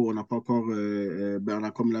encore, on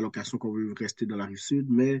a comme l'allocation qu'on veut rester dans la Rive-Sud,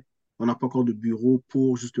 mais on n'a pas encore de bureau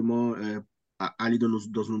pour justement aller dans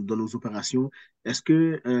nos opérations. Est-ce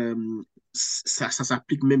que ça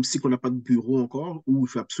s'applique même si on n'a pas de bureau encore, ou il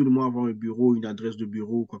faut absolument avoir un bureau, une adresse de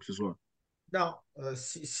bureau ou quoi que ce soit? Non,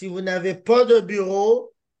 si vous n'avez pas de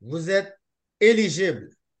bureau, vous êtes éligible.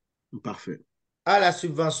 Parfait. À la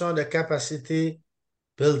subvention de capacité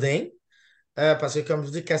building, parce que comme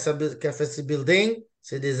je dis, capacity building,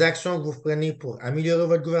 c'est des actions que vous prenez pour améliorer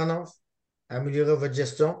votre gouvernance, améliorer votre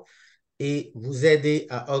gestion et vous aider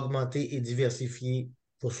à augmenter et diversifier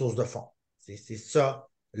vos sources de fonds. C'est ça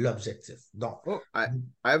l'objectif. Donc, I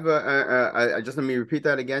have just let me repeat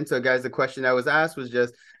that again. So guys, the question that was asked was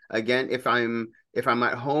just, again, if I'm if I'm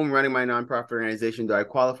at home running my nonprofit organization, do I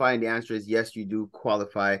qualify? And the answer is yes, you do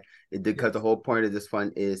qualify, because the whole point of this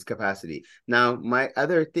fund is capacity. Now, my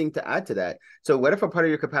other thing to add to that, so what if a part of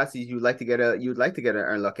your capacity you'd like to get a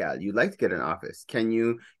locale, you'd like to get an office? Can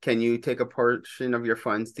you take a portion of your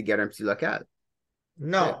funds to get an MC locale?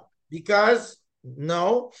 No, because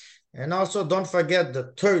no, and also don't forget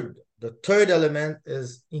the third element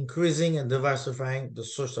is increasing and diversifying the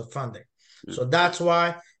source of funding. Mm-hmm. So that's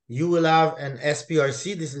why you will have an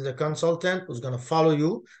SPRC. This is a consultant who's going to follow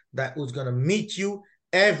you, who's going to meet you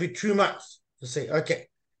every 3 months to say, okay,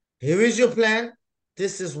 here is your plan.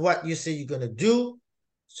 This is what you say you're going to do.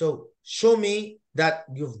 So show me that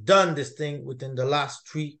you've done this thing within the last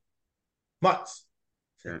 3 months.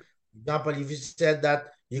 Sure. For example, if you said that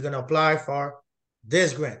you're going to apply for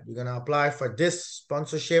this grant, you're going to apply for this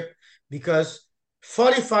sponsorship, because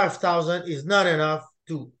 $45,000 is not enough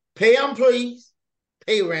to pay employees,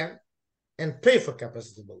 pay rent, and pay for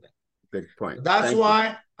capacity building. Good point. So that's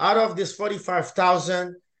why out of this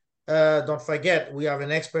 $45,000, don't forget, we have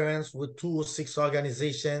an experience with 206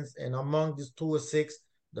 organizations, and among these 206,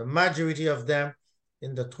 the majority of them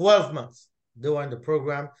in the 12 months they were in the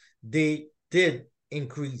program, they did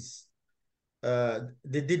increase.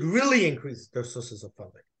 They did really increase their sources of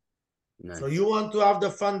funding. Nice. So you want to have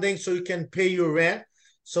the funding so you can pay your rent.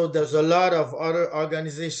 So there's a lot of other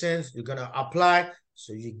organizations. You're going to apply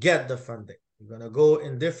so you get the funding. You're going to go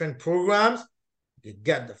in different programs. You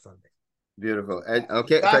get the funding. Beautiful. And,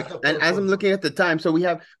 okay. And as I'm looking at the time, so we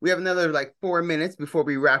have another like 4 minutes before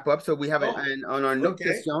we wrap up. So we have it on our note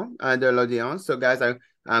question de l'audience. So guys,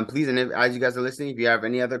 please, and as you guys are listening, if you have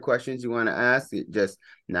any other questions you want to ask, just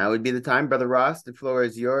now would be the time. Brother Ross, the floor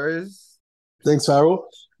is yours. Thanks, Pharaoh.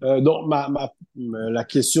 Donc, la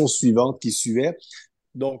question suivante qui suivait.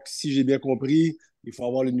 Donc, si j'ai bien compris, il faut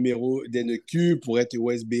avoir le numéro d'NEQ pour être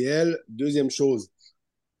OSBL. Deuxième chose,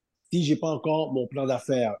 si j'ai pas encore mon plan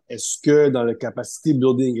d'affaires, est-ce que dans le capacity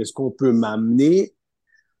building, est-ce qu'on peut m'amener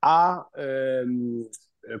à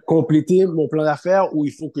compléter mon plan d'affaires, ou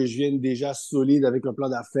il faut que je vienne déjà solide avec un plan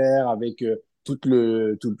d'affaires, avec tout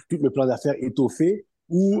le plan d'affaires étoffé,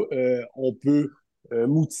 ou on peut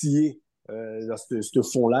m'outiller dans ce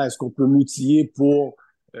fonds-là? Est-ce qu'on peut m'outiller pour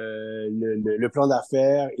le plan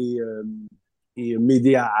d'affaires et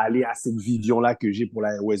m'aider à aller à cette vision-là que j'ai pour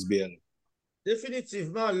la OSBL?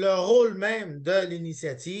 Définitivement, le rôle même de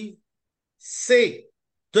l'initiative, c'est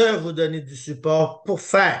de vous donner du support pour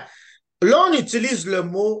faire. Là, on utilise le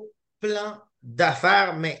mot plan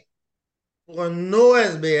d'affaires, mais pour un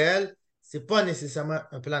OSBL, ce n'est pas nécessairement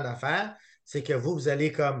un plan d'affaires. C'est que vous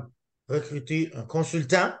allez comme recruter un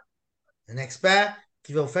consultant, un expert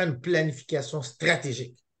qui va vous faire une planification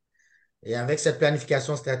stratégique. Et avec cette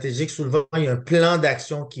planification stratégique, souvent, il y a un plan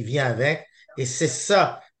d'action qui vient avec. Et c'est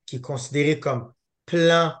ça qui est considéré comme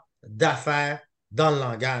plan d'affaires dans le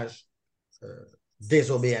langage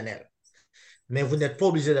des OBNL. Mais vous n'êtes pas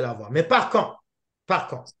obligé de l'avoir. Mais par contre,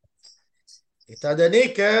 étant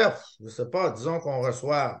donné que, je ne sais pas, disons qu'on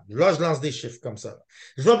reçoit, là, je lance des chiffres comme ça.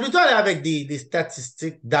 Je vais plutôt aller avec des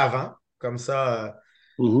statistiques d'avant, comme ça.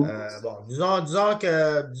 Bon, disons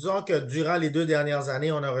que durant les 2 dernières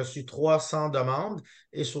années, on a reçu 300 demandes,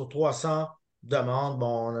 et sur 300 demandes,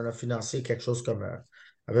 bon, on en a financé quelque chose comme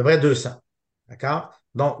à peu près 200. D'accord?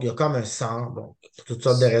 Donc, il y a comme un 100. Donc, pour toutes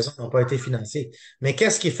sortes de raisons, n'ont pas été financés. Mais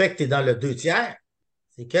qu'est-ce qui fait que tu es dans le 2/3?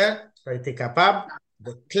 C'est que tu as été capable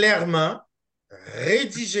de clairement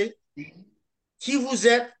rédiger qui vous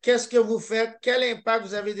êtes, qu'est-ce que vous faites, quel impact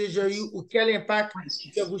vous avez déjà eu ou quel impact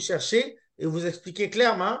que vous cherchez, et vous expliquer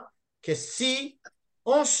clairement que si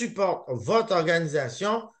on supporte votre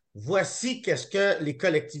organisation, voici qu'est-ce que les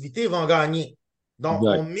collectivités vont gagner. Donc,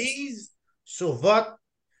 on mise sur votre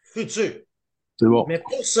futur. C'est bon. Mais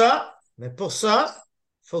pour ça, il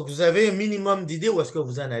faut que vous ayez un minimum d'idées où est-ce que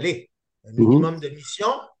vous en allez. Un minimum de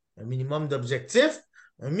mission, un minimum d'objectifs,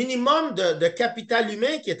 un minimum de capital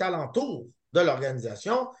humain qui est alentour de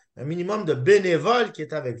l'organisation, un minimum de bénévoles qui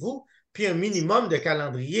est avec vous, puis un minimum de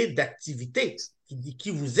calendrier d'activité qui dit qui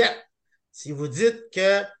vous êtes. Si vous dites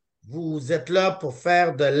que vous êtes là pour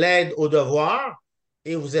faire de l'aide aux devoirs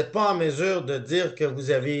et vous n'êtes pas en mesure de dire que vous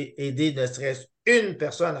avez aidé ne serait-ce une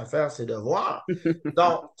personne à faire ses devoirs,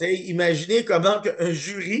 donc imaginez comment un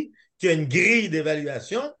jury qui a une grille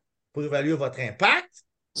d'évaluation pour évaluer votre impact,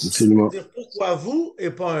 dire pourquoi vous et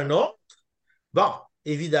pas un autre. Bon,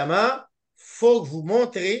 évidemment, il faut que vous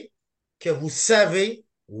montrez que vous savez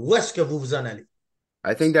où est-ce que vous vous en allez.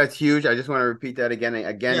 I think that's huge. I just want to repeat that again.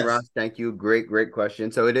 Again, Yes. Ross, thank you. Great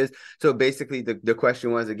question. So it is. So basically, the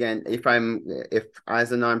question was again, if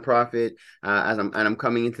as a nonprofit, I'm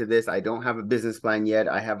coming into this, I don't have a business plan yet.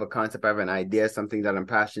 I have a concept, I have an idea, something that I'm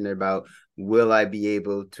passionate about. Will I be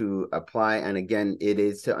able to apply? And again, it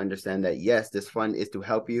is to understand that yes, this fund is to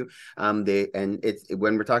help you. It's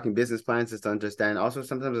when we're talking business plans, it's to understand. Also,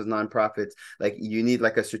 sometimes as nonprofits, like you need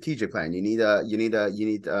like a strategic plan. You need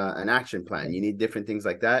an action plan. You need different things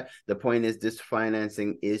like that. The point is, this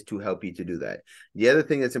financing is to help you to do that. The other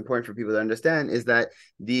thing that's important for people to understand is that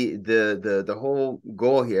the whole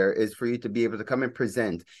goal here is for you to be able to come and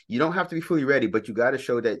present. You don't have to be fully ready, but you got to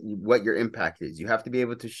show that what your impact is. You have to be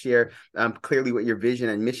able to share clearly what your vision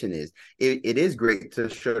and mission is. It is great to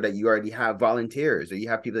show that you already have volunteers or you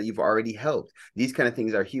have people that you've already helped. These kind of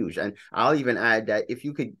things are huge. And I'll even add that if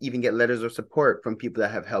you could even get letters of support from people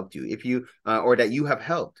that have helped you, if you or that you have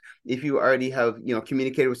helped, if you already have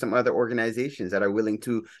communicated with some other organizations that are willing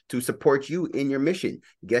to support you in your mission,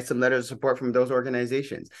 get some letters of support from those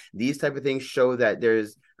organizations. These type of things show that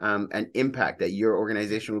there's an impact, that your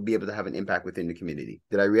organization will be able to have an impact within the community.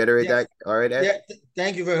 Did I reiterate that? All right, Ed? Yeah,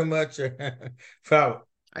 thank you very much, Farrell.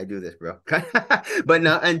 I do this, bro. But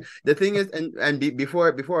now, and the thing is,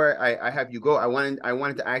 before I have you go, I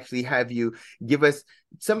wanted to actually have you give us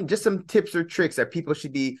some tips or tricks that people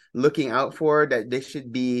should be looking out for, that they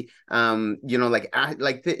should be, things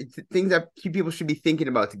that people should be thinking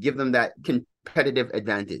about to give them that competitive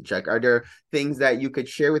advantage. Like, are there things that you could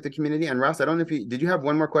share with the community? And Ross, I don't know if did you have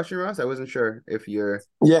one more question, Ross? I wasn't sure if you're.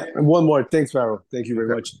 Yeah, one more. Thanks, Farrell. Thank you very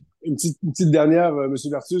much. Une petite dernière,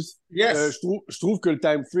 Monsieur Vertus. Yes. Je trouve que le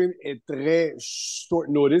time frame est très short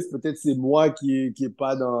notice. Peut-être c'est moi qui est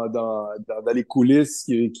pas dans les coulisses,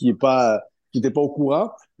 qui n'était pas au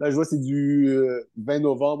courant. Là, je vois c'est du 20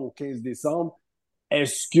 novembre au 15 décembre.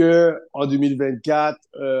 Est-ce que en 2024,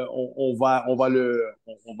 on va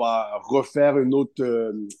refaire une autre,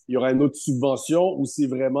 il y aura une autre subvention, ou c'est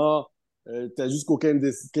vraiment t'as jusqu'au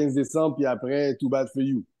 15 décembre puis après too bad for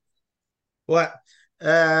you? Ouais.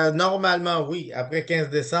 Normalement, oui. Après 15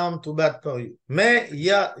 décembre, too bad for you. Mais il y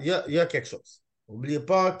a quelque chose. N'oubliez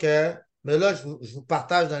pas que, mais là, je vous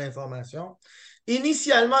partage de l'information.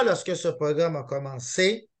 Initialement, lorsque ce programme a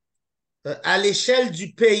commencé, à l'échelle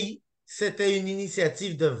du pays, c'était une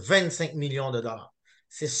initiative de 25 millions de dollars.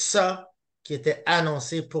 C'est ça qui était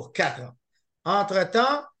annoncé pour 4 ans.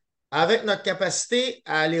 Entre-temps, avec notre capacité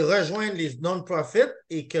à aller rejoindre les non-profits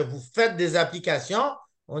et que vous faites des applications,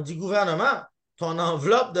 on dit gouvernement, ton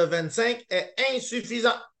enveloppe de 25 est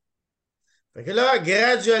insuffisante. Fait que là,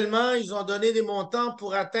 graduellement, ils ont donné des montants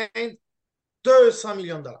pour atteindre 200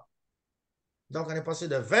 millions de dollars. Donc, on est passé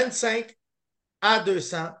de 25 à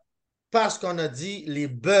 200 parce qu'on a dit les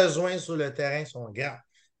besoins sur le terrain sont grands.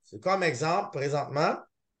 C'est comme exemple, présentement,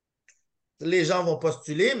 les gens vont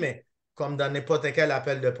postuler, mais comme dans n'importe quel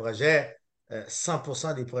appel de projet,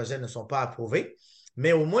 100% des projets ne sont pas approuvés,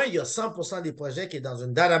 mais au moins, il y a 100% des projets qui sont dans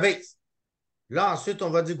une database. Là, ensuite, on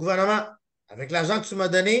va dire, gouvernement, avec l'argent que tu m'as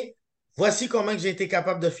donné, voici combien que j'ai été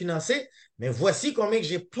capable de financer, mais voici combien que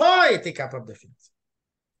je n'ai pas été capable de financer.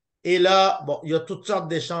 Et là, bon, il y a toutes sortes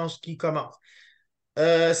d'échanges qui commencent.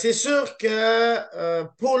 C'est sûr que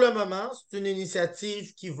pour le moment, c'est une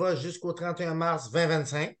initiative qui va jusqu'au 31 mars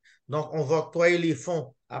 2025. Donc, on va octroyer les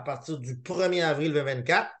fonds à partir du 1er avril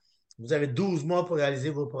 2024. Vous avez 12 mois pour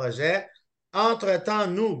réaliser vos projets. Entre-temps,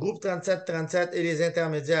 nous, Groupe 3737 et les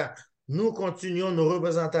intermédiaires, nous continuons nos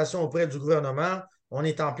représentations auprès du gouvernement. On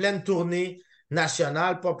est en pleine tournée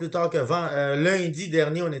nationale. Pas plus tard que lundi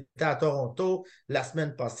dernier, on était à Toronto. La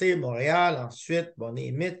semaine passée, Montréal. Ensuite,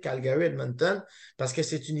 Bonnet-Émite, Calgary, Edmonton, parce que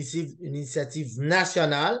c'est une initiative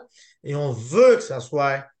nationale et on veut que ça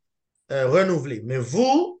soit renouvelé. Mais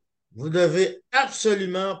vous devez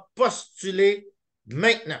absolument postuler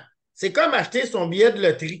maintenant. C'est comme acheter son billet de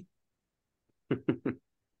loterie.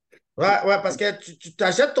 Ouais, parce que tu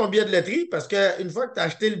t'achètes ton billet de loterie parce qu'une fois que tu as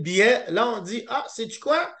acheté le billet, là, on dit, ah, sais-tu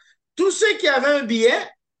quoi? Tous ceux qui avaient un billet,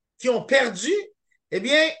 qui ont perdu, eh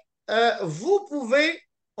bien, vous pouvez,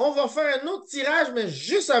 on va faire un autre tirage, mais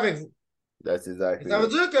juste avec vous. That's exactly. Ça veut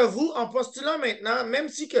dire que vous, en postulant maintenant, même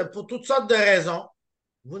si que pour toutes sortes de raisons,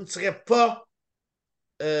 vous ne serez pas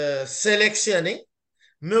sélectionné,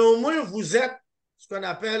 mais au moins vous êtes ce qu'on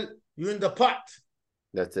appelle you're in the pot.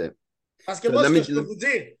 That's it. Parce que moi, ce que je peux vous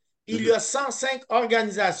dire, il y a 105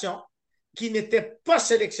 organisations qui n'étaient pas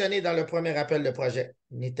sélectionnées dans le premier appel de projet.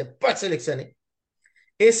 Ils n'étaient pas sélectionnés.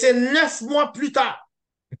 Et c'est 9 mois plus tard.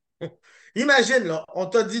 Imagine, là, on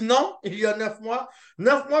t'a dit non, il y a 9 mois.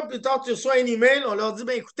 9 mois plus tard, tu reçois un email, on leur dit,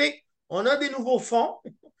 écoutez, on a des nouveaux fonds.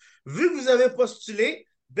 Vu que vous avez postulé,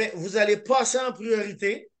 vous allez passer en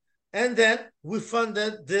priorité. And then we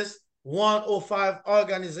funded this 105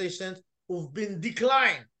 organizations who've been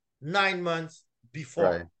declined 9 months before.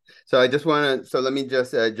 Right. So I just want to, so let me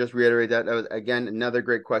just reiterate that. That was, again, another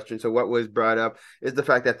great question. So what was brought up is the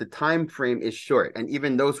fact that the time frame is short. And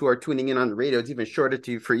even those who are tuning in on the radio, it's even shorter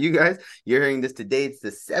for you guys. You're hearing this today. It's the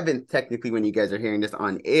 7th, technically, when you guys are hearing this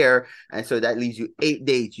on air. And so that leaves you 8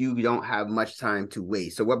 days. You don't have much time to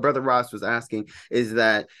waste. So what Brother Ross was asking is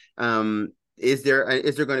that, is there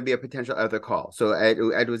going to be a potential other call? So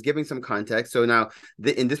Ed was giving some context. So now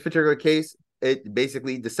in this particular case, it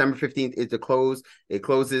basically December 15th is the close. It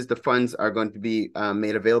closes. The funds are going to be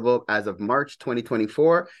made available as of March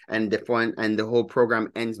 2024, and the whole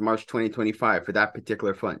program ends March 2025 for that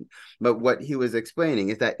particular fund. But what he was explaining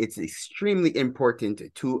is that it's extremely important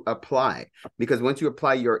to apply, because once you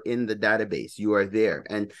apply, you're in the database. You are there.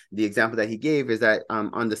 And the example that he gave is that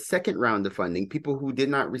on the second round of funding, people who did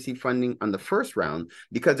not receive funding on the first round,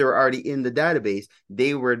 because they were already in the database,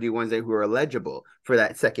 they were the ones who were eligible for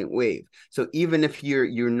that second wave. So even if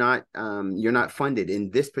you're not funded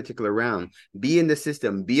in this particular round, be in the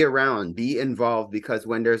system, be around, be involved, because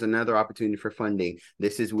when there's another opportunity for funding,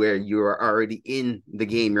 this is where you're already in the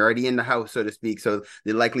game, you're already in the house, so to speak. So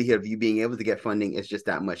the likelihood of you being able to get funding is just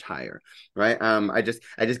that much higher, right? I just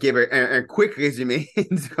gave a quick resume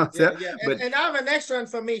concept, and I have an extra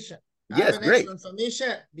information. Yes, great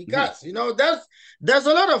information, because there's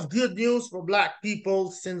a lot of good news for Black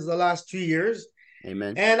people since the last 3 years.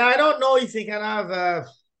 Amen. And I don't know if we can have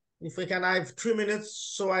 3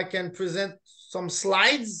 minutes so I can present some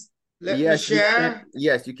slides. Let me share.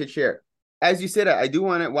 Yes, you can share. As you said, I do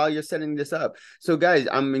want to, while you're setting this up. So guys,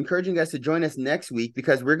 I'm encouraging you guys to join us next week,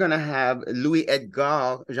 because we're going to have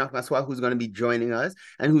Louis-Edgar Jean-Francois, who's going to be joining us,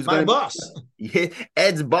 and who's my boss.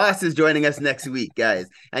 Ed's boss is joining us next week, guys.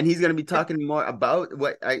 And he's going to be talking more about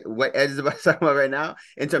what Ed is about to talk about right now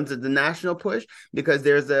in terms of the national push, because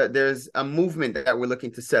there's a movement that we're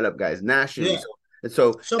looking to set up, guys, nationally. Yeah.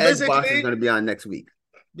 So Ed's boss is going to be on next week.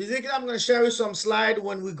 Basically, I'm going to share you some slides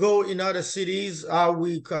when we go in other cities, how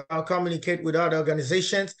we communicate with other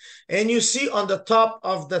organizations. And you see on the top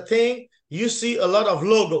of the thing, you see a lot of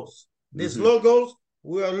logos. These logos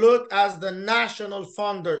will look as the national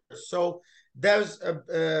funders. So there's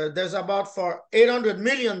about for $800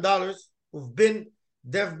 million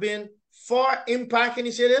there've been 4 impact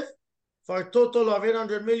initiatives for a total of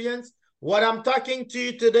 800 million. What I'm talking to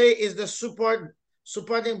you today is the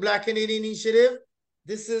supporting Black Canadian initiative.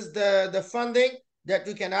 This is the funding that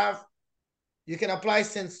you can have. You can apply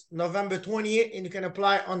since November 28th, and you can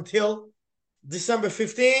apply until December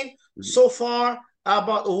 15th. So far,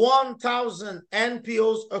 about 1,000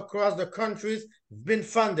 NPOs across the countries have been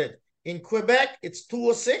funded. In Quebec, it's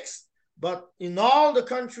 206, but in all the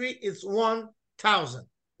country, it's 1,000.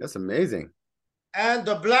 That's amazing. And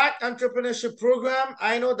the Black Entrepreneurship Program,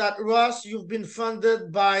 I know that, Ross, you've been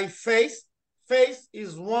funded by FACE. FACE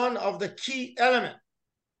is one of the key elements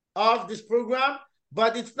of this program,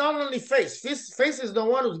 but it's not only FACE. FACE is the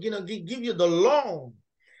one who's going to give you the loan,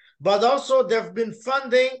 but also they've been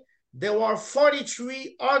funding. There were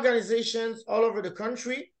 43 organizations all over the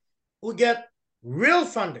country who get real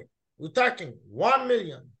funding. We're talking $1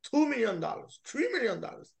 million, $2 million, $3 million,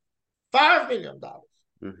 $5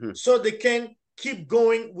 million, so they can keep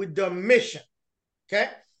going with their mission. Okay,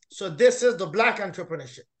 so this is the Black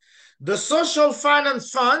entrepreneurship. The Social Finance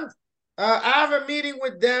Fund, I have a meeting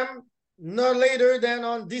with them no later than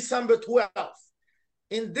on December 12th.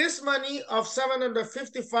 In this money of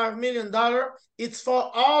 $755 million, it's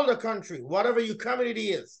for all the country, whatever your community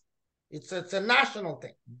is. It's a national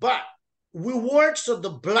thing. But we work so the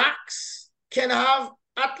Blacks can have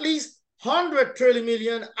at least 130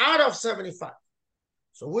 million out of 75.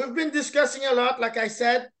 So we've been discussing a lot. Like I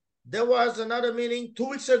said, there was another meeting 2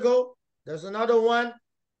 weeks ago. There's another one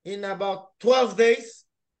in about 12 days.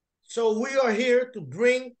 So we are here to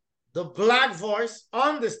bring the Black voice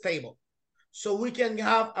on this table so we can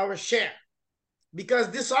have our share. Because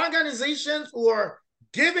these organizations who are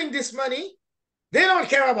giving this money, they don't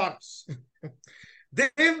care about us.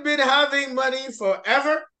 They've been having money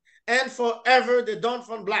forever, and forever they don't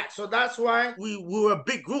fund Black. So that's why we were a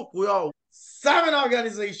big group. We are 7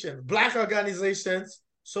 organizations, Black organizations.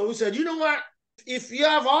 So we said, you know what? If you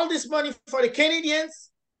have all this money for the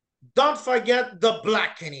Canadians, don't forget the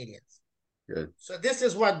Black Canadians. Good. So this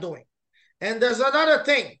is what doing. And there's another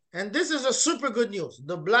thing, and this is a super good news,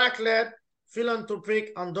 the Black-led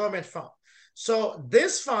Philanthropic Endowment Fund. So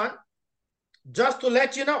this fund, just to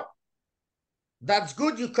let you know, that's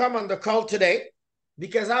good you come on the call today,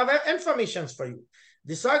 because I have information for you.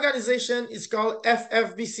 This organization is called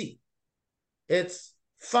FFBC. It's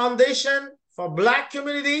foundation for Black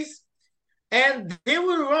communities, and they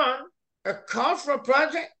will run a call for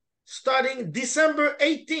project starting December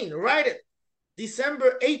 18. Write it.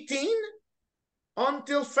 December 18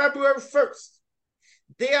 until February 1st.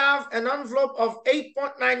 They have an envelope of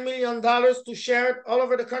 $8.9 million to share it all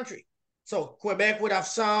over the country. So Quebec would have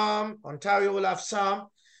some, Ontario will have some.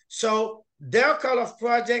 So their call of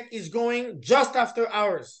project is going just after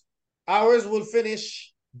ours. Ours will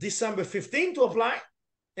finish December 15 to apply.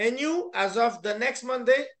 And you, as of the next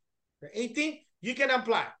Monday, the 18th, you can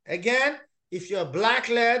apply. Again, if you're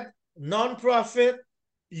Black-led, nonprofit,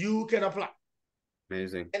 you can apply.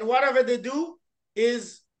 Amazing. And whatever they do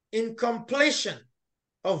is in completion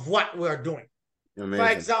of what we're doing. Amazing.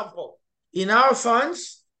 For example, in our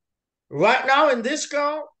funds, right now in this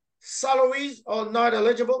call, salaries are not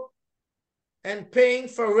eligible and paying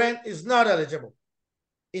for rent is not eligible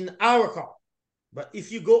in our call. But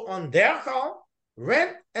if you go on their call,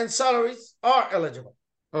 rent and salaries are eligible.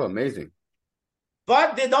 Oh, amazing.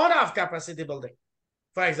 But they don't have capacity building,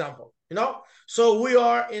 for example, So we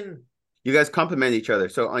are in... You guys complement each other.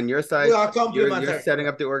 So on your side, we are complementary. You're setting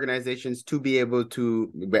up the organizations to be able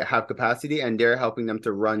to have capacity, and they're helping them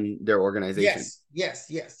to run their organization.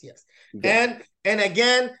 Yes. Okay. And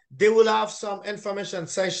again, they will have some information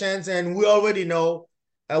sessions, and we already know,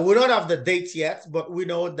 we don't have the dates yet, but we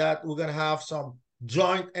know that we're going to have some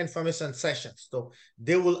joint information sessions. So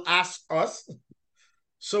they will ask us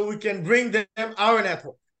so we can bring them our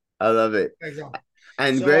network. I love it. For example.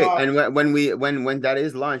 And so, great. And when that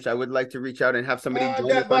is launched, I would like to reach out and have somebody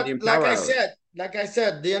join us on the Empower Hour. Like I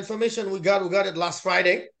said, the information we got it last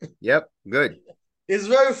Friday. Yep, good. It's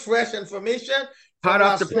very fresh information. Hot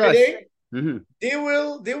off the press. Mm-hmm. They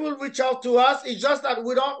will reach out to us. It's just that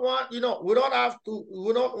we don't want, we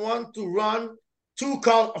don't want to run two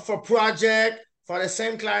calls for project for the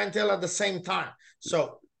same clientele at the same time.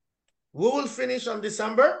 So we will finish on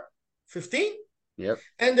December 15th. Yep.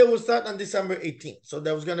 And they will start on December 18th. So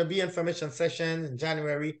there was going to be information session in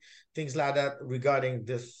January, things like that regarding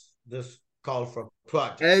this call for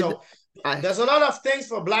project. And so there's a lot of things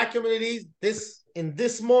for Black communities. In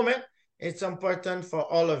this moment, it's important for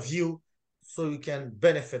all of you so you can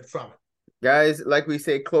benefit from it. Guys, like we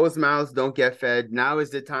say, closed mouths don't get fed. Now is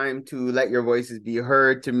the time to let your voices be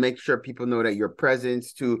heard, to make sure people know that your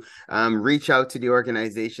presence, to reach out to the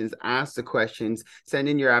organizations, ask the questions, send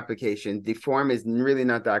in your application. The form is really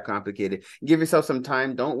not that complicated. Give yourself some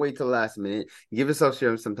time. Don't wait till the last minute. Give yourself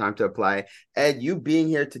some time to apply. Ed, you being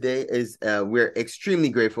here today is we're extremely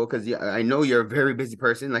grateful because I know you're a very busy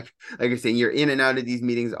person. Like you're saying, you're in and out of these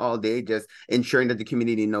meetings all day, just ensuring that the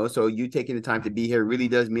community knows. So you taking the time to be here really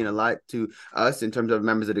does mean a lot to us in terms of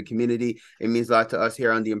members of the community. It means a lot to us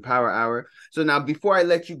here on the Empower Hour. So now, before I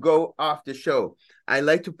let you go off the show, I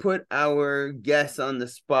like to put our guests on the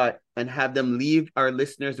spot and have them leave our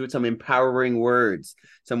listeners with some empowering words,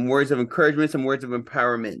 some words of encouragement, some words of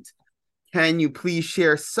empowerment. Can you please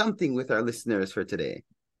share something with our listeners for today?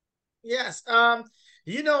 Yes. In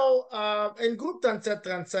Groupe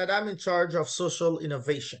 37, I'm in charge of social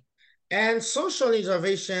innovation. And social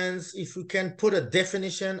innovations, if we can put a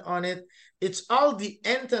definition on it, it's all the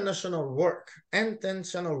intentional work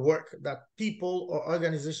that people or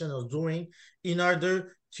organizations are doing in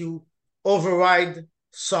order to override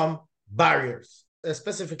some barriers,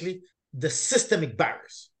 specifically the systemic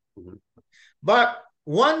barriers. Mm-hmm. But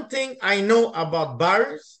one thing I know about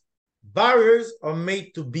barriers are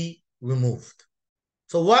made to be removed.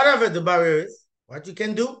 So whatever the barrier is, what you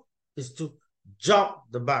can do is to jump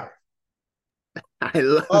the barrier. I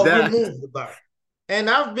love that. Remove the barrier. And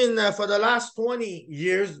I've been for the last 20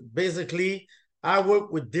 years, basically, I work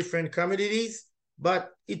with different communities,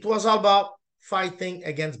 but it was all about fighting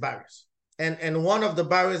against barriers. And one of the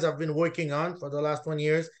barriers I've been working on for the last 20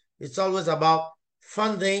 years, it's always about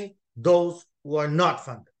funding those who are not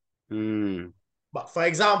funded. Mm. But for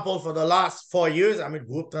example, for the last 4 years, I'm at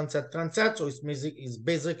Groupe 37, so it's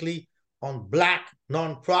basically on Black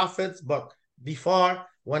nonprofits. But before,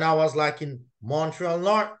 when I was like in Montreal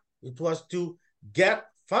North, it was to get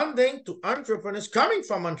funding to entrepreneurs coming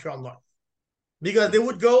from Montreal North. Because they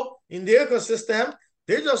would go in the ecosystem,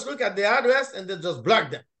 they just look at the address and they just block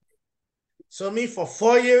them. So me, for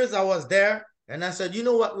 4 years, I was there and I said, you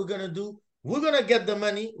know what we're going to do? We're going to get the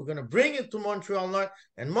money, we're going to bring it to Montreal North,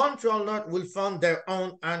 and Montreal North will fund their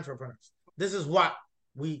own entrepreneurs. This is what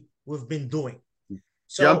we've been doing.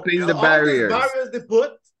 So jumping the barriers. All the barriers they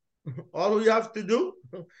put, all we have to do,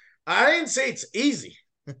 I didn't say it's easy.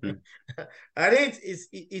 I think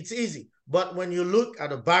it's easy. But when you look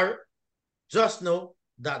at a barrier, just know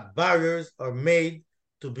that barriers are made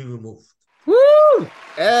to be removed. Woo!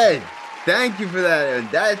 Ed, Thank you for that. And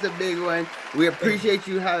that's a big one. We appreciate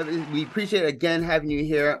we appreciate again having you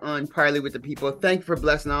here on Parley with the People. Thank you for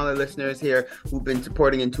blessing all our listeners here who've been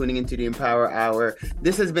supporting and tuning into the Empower Hour.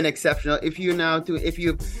 This has been exceptional. If you've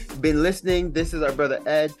been listening, this is our brother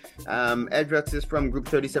Ed. Ed Vertus from Group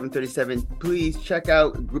 3737. Please check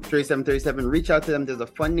out Group 3737. Reach out to them. There's a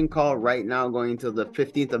funding call right now going until the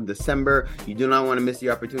 15th of December. You do not want to miss the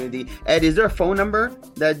opportunity. Ed, is there a phone number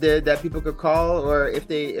that people could call, or if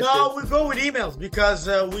they? We go with emails because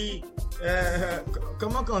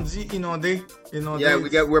comment qu'on dit inondé? Yeah,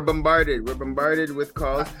 we're bombarded. We're bombarded with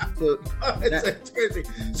calls. So it's crazy.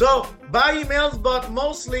 So by emails, but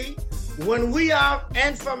mostly when we have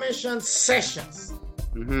information sessions.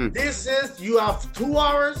 This is, you have 2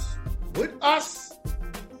 hours with us.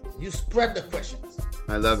 You spread the questions.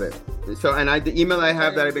 I love it. So, and the email I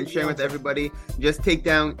have that I've been sharing with everybody, just take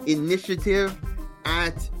down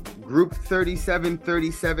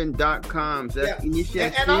initiative@group3737.com. So that's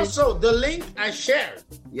initiative. And also the link I shared.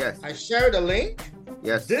 Yes. I shared a link.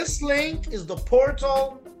 Yes. This link is the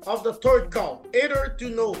portal of the third call, either to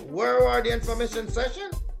know where are the information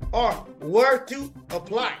session or where to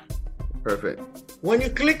apply. Perfect. When you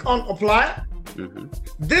click on apply,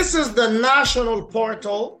 this is the national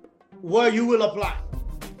portal where you will apply.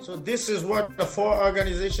 So this is what the 4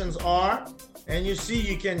 organizations are. And you see,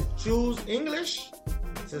 you can choose English.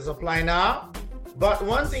 It says apply now. But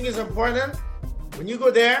one thing is important. When you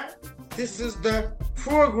go there, this is the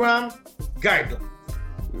program guideline.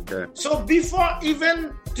 Okay. So before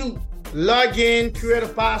even to log in, create a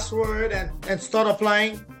password, and start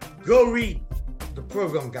applying, go read the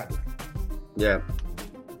program guideline. Yeah.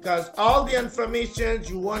 Because all the information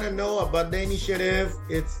you want to know about the initiative,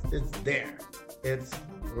 it's there. It's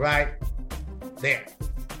right there.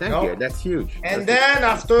 Thank you. That's huge. And then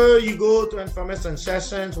after you go to information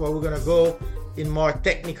sessions where we're going to go in more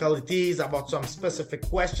technicalities about some specific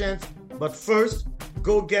questions. But first,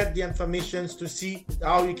 go get the information to see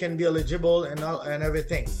how you can be eligible and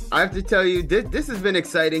everything. I have to tell you, this has been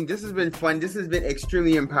exciting. This has been fun. This has been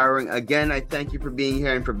extremely empowering. Again, I thank you for being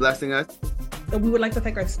here and for blessing us. And we would like to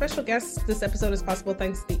thank our special guests. This episode is possible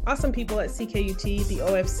thanks to the awesome people at CKUT, the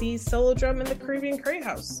OFC, Solo Drum, and the Caribbean Curry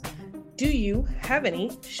House. Do you have any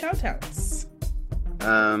shout outs?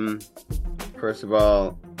 First of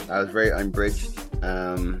all, I was very unbridged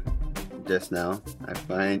just now, I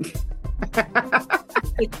find.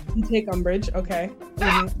 You take umbrage, okay.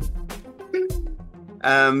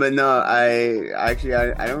 But no, I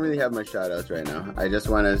don't really have my shout outs right now. I just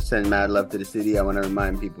want to send mad love to the city. I want to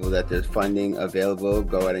remind people that there's funding available.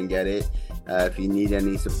 Go out and get it. If you need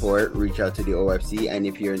any support, reach out to the OFC. And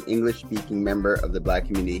if you're an English-speaking member of the Black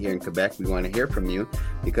community here in Quebec, we want to hear from you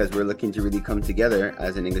because we're looking to really come together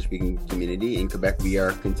as an English-speaking community. In Quebec, we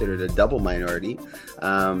are considered a double minority.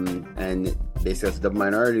 And basically, as a double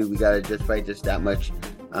minority, we got to just fight just that much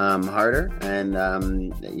harder. And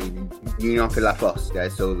union fait la force,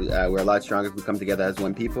 guys. So we're a lot stronger if we come together as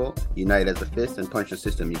one people, unite as a fist, and punch the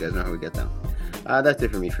system. You guys know how we get down. That's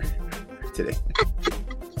it for me for today.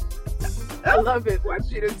 I love it. Watch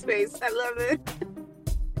Gina's face. I love it.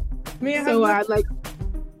 I like.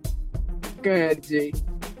 Go ahead, G.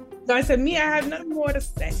 So I said, I have nothing more to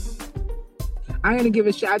say. I'm gonna give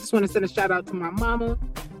a shout. I just want to send a shout out to my mama,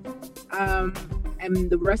 and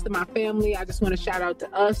the rest of my family. I just want to shout out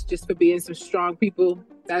to us just for being some strong people.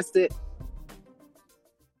 That's it.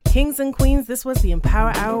 Kings and queens, this was the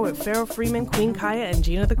Empower Hour with Pharaoh Freeman, Queen Kaya, and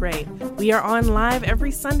Gina the Great. We are on live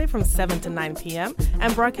every Sunday from 7 to 9 p.m.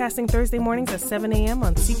 and broadcasting Thursday mornings at 7 a.m.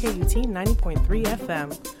 on CKUT 90.3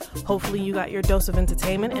 FM. Hopefully you got your dose of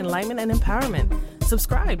entertainment, enlightenment, and empowerment.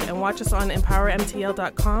 Subscribe and watch us on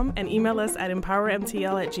empowermtl.com and email us at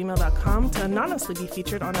empowermtl@gmail.com to anonymously be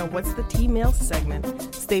featured on our What's the Tea Mail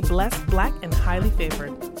segment. Stay blessed, black, and highly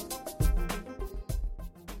favored.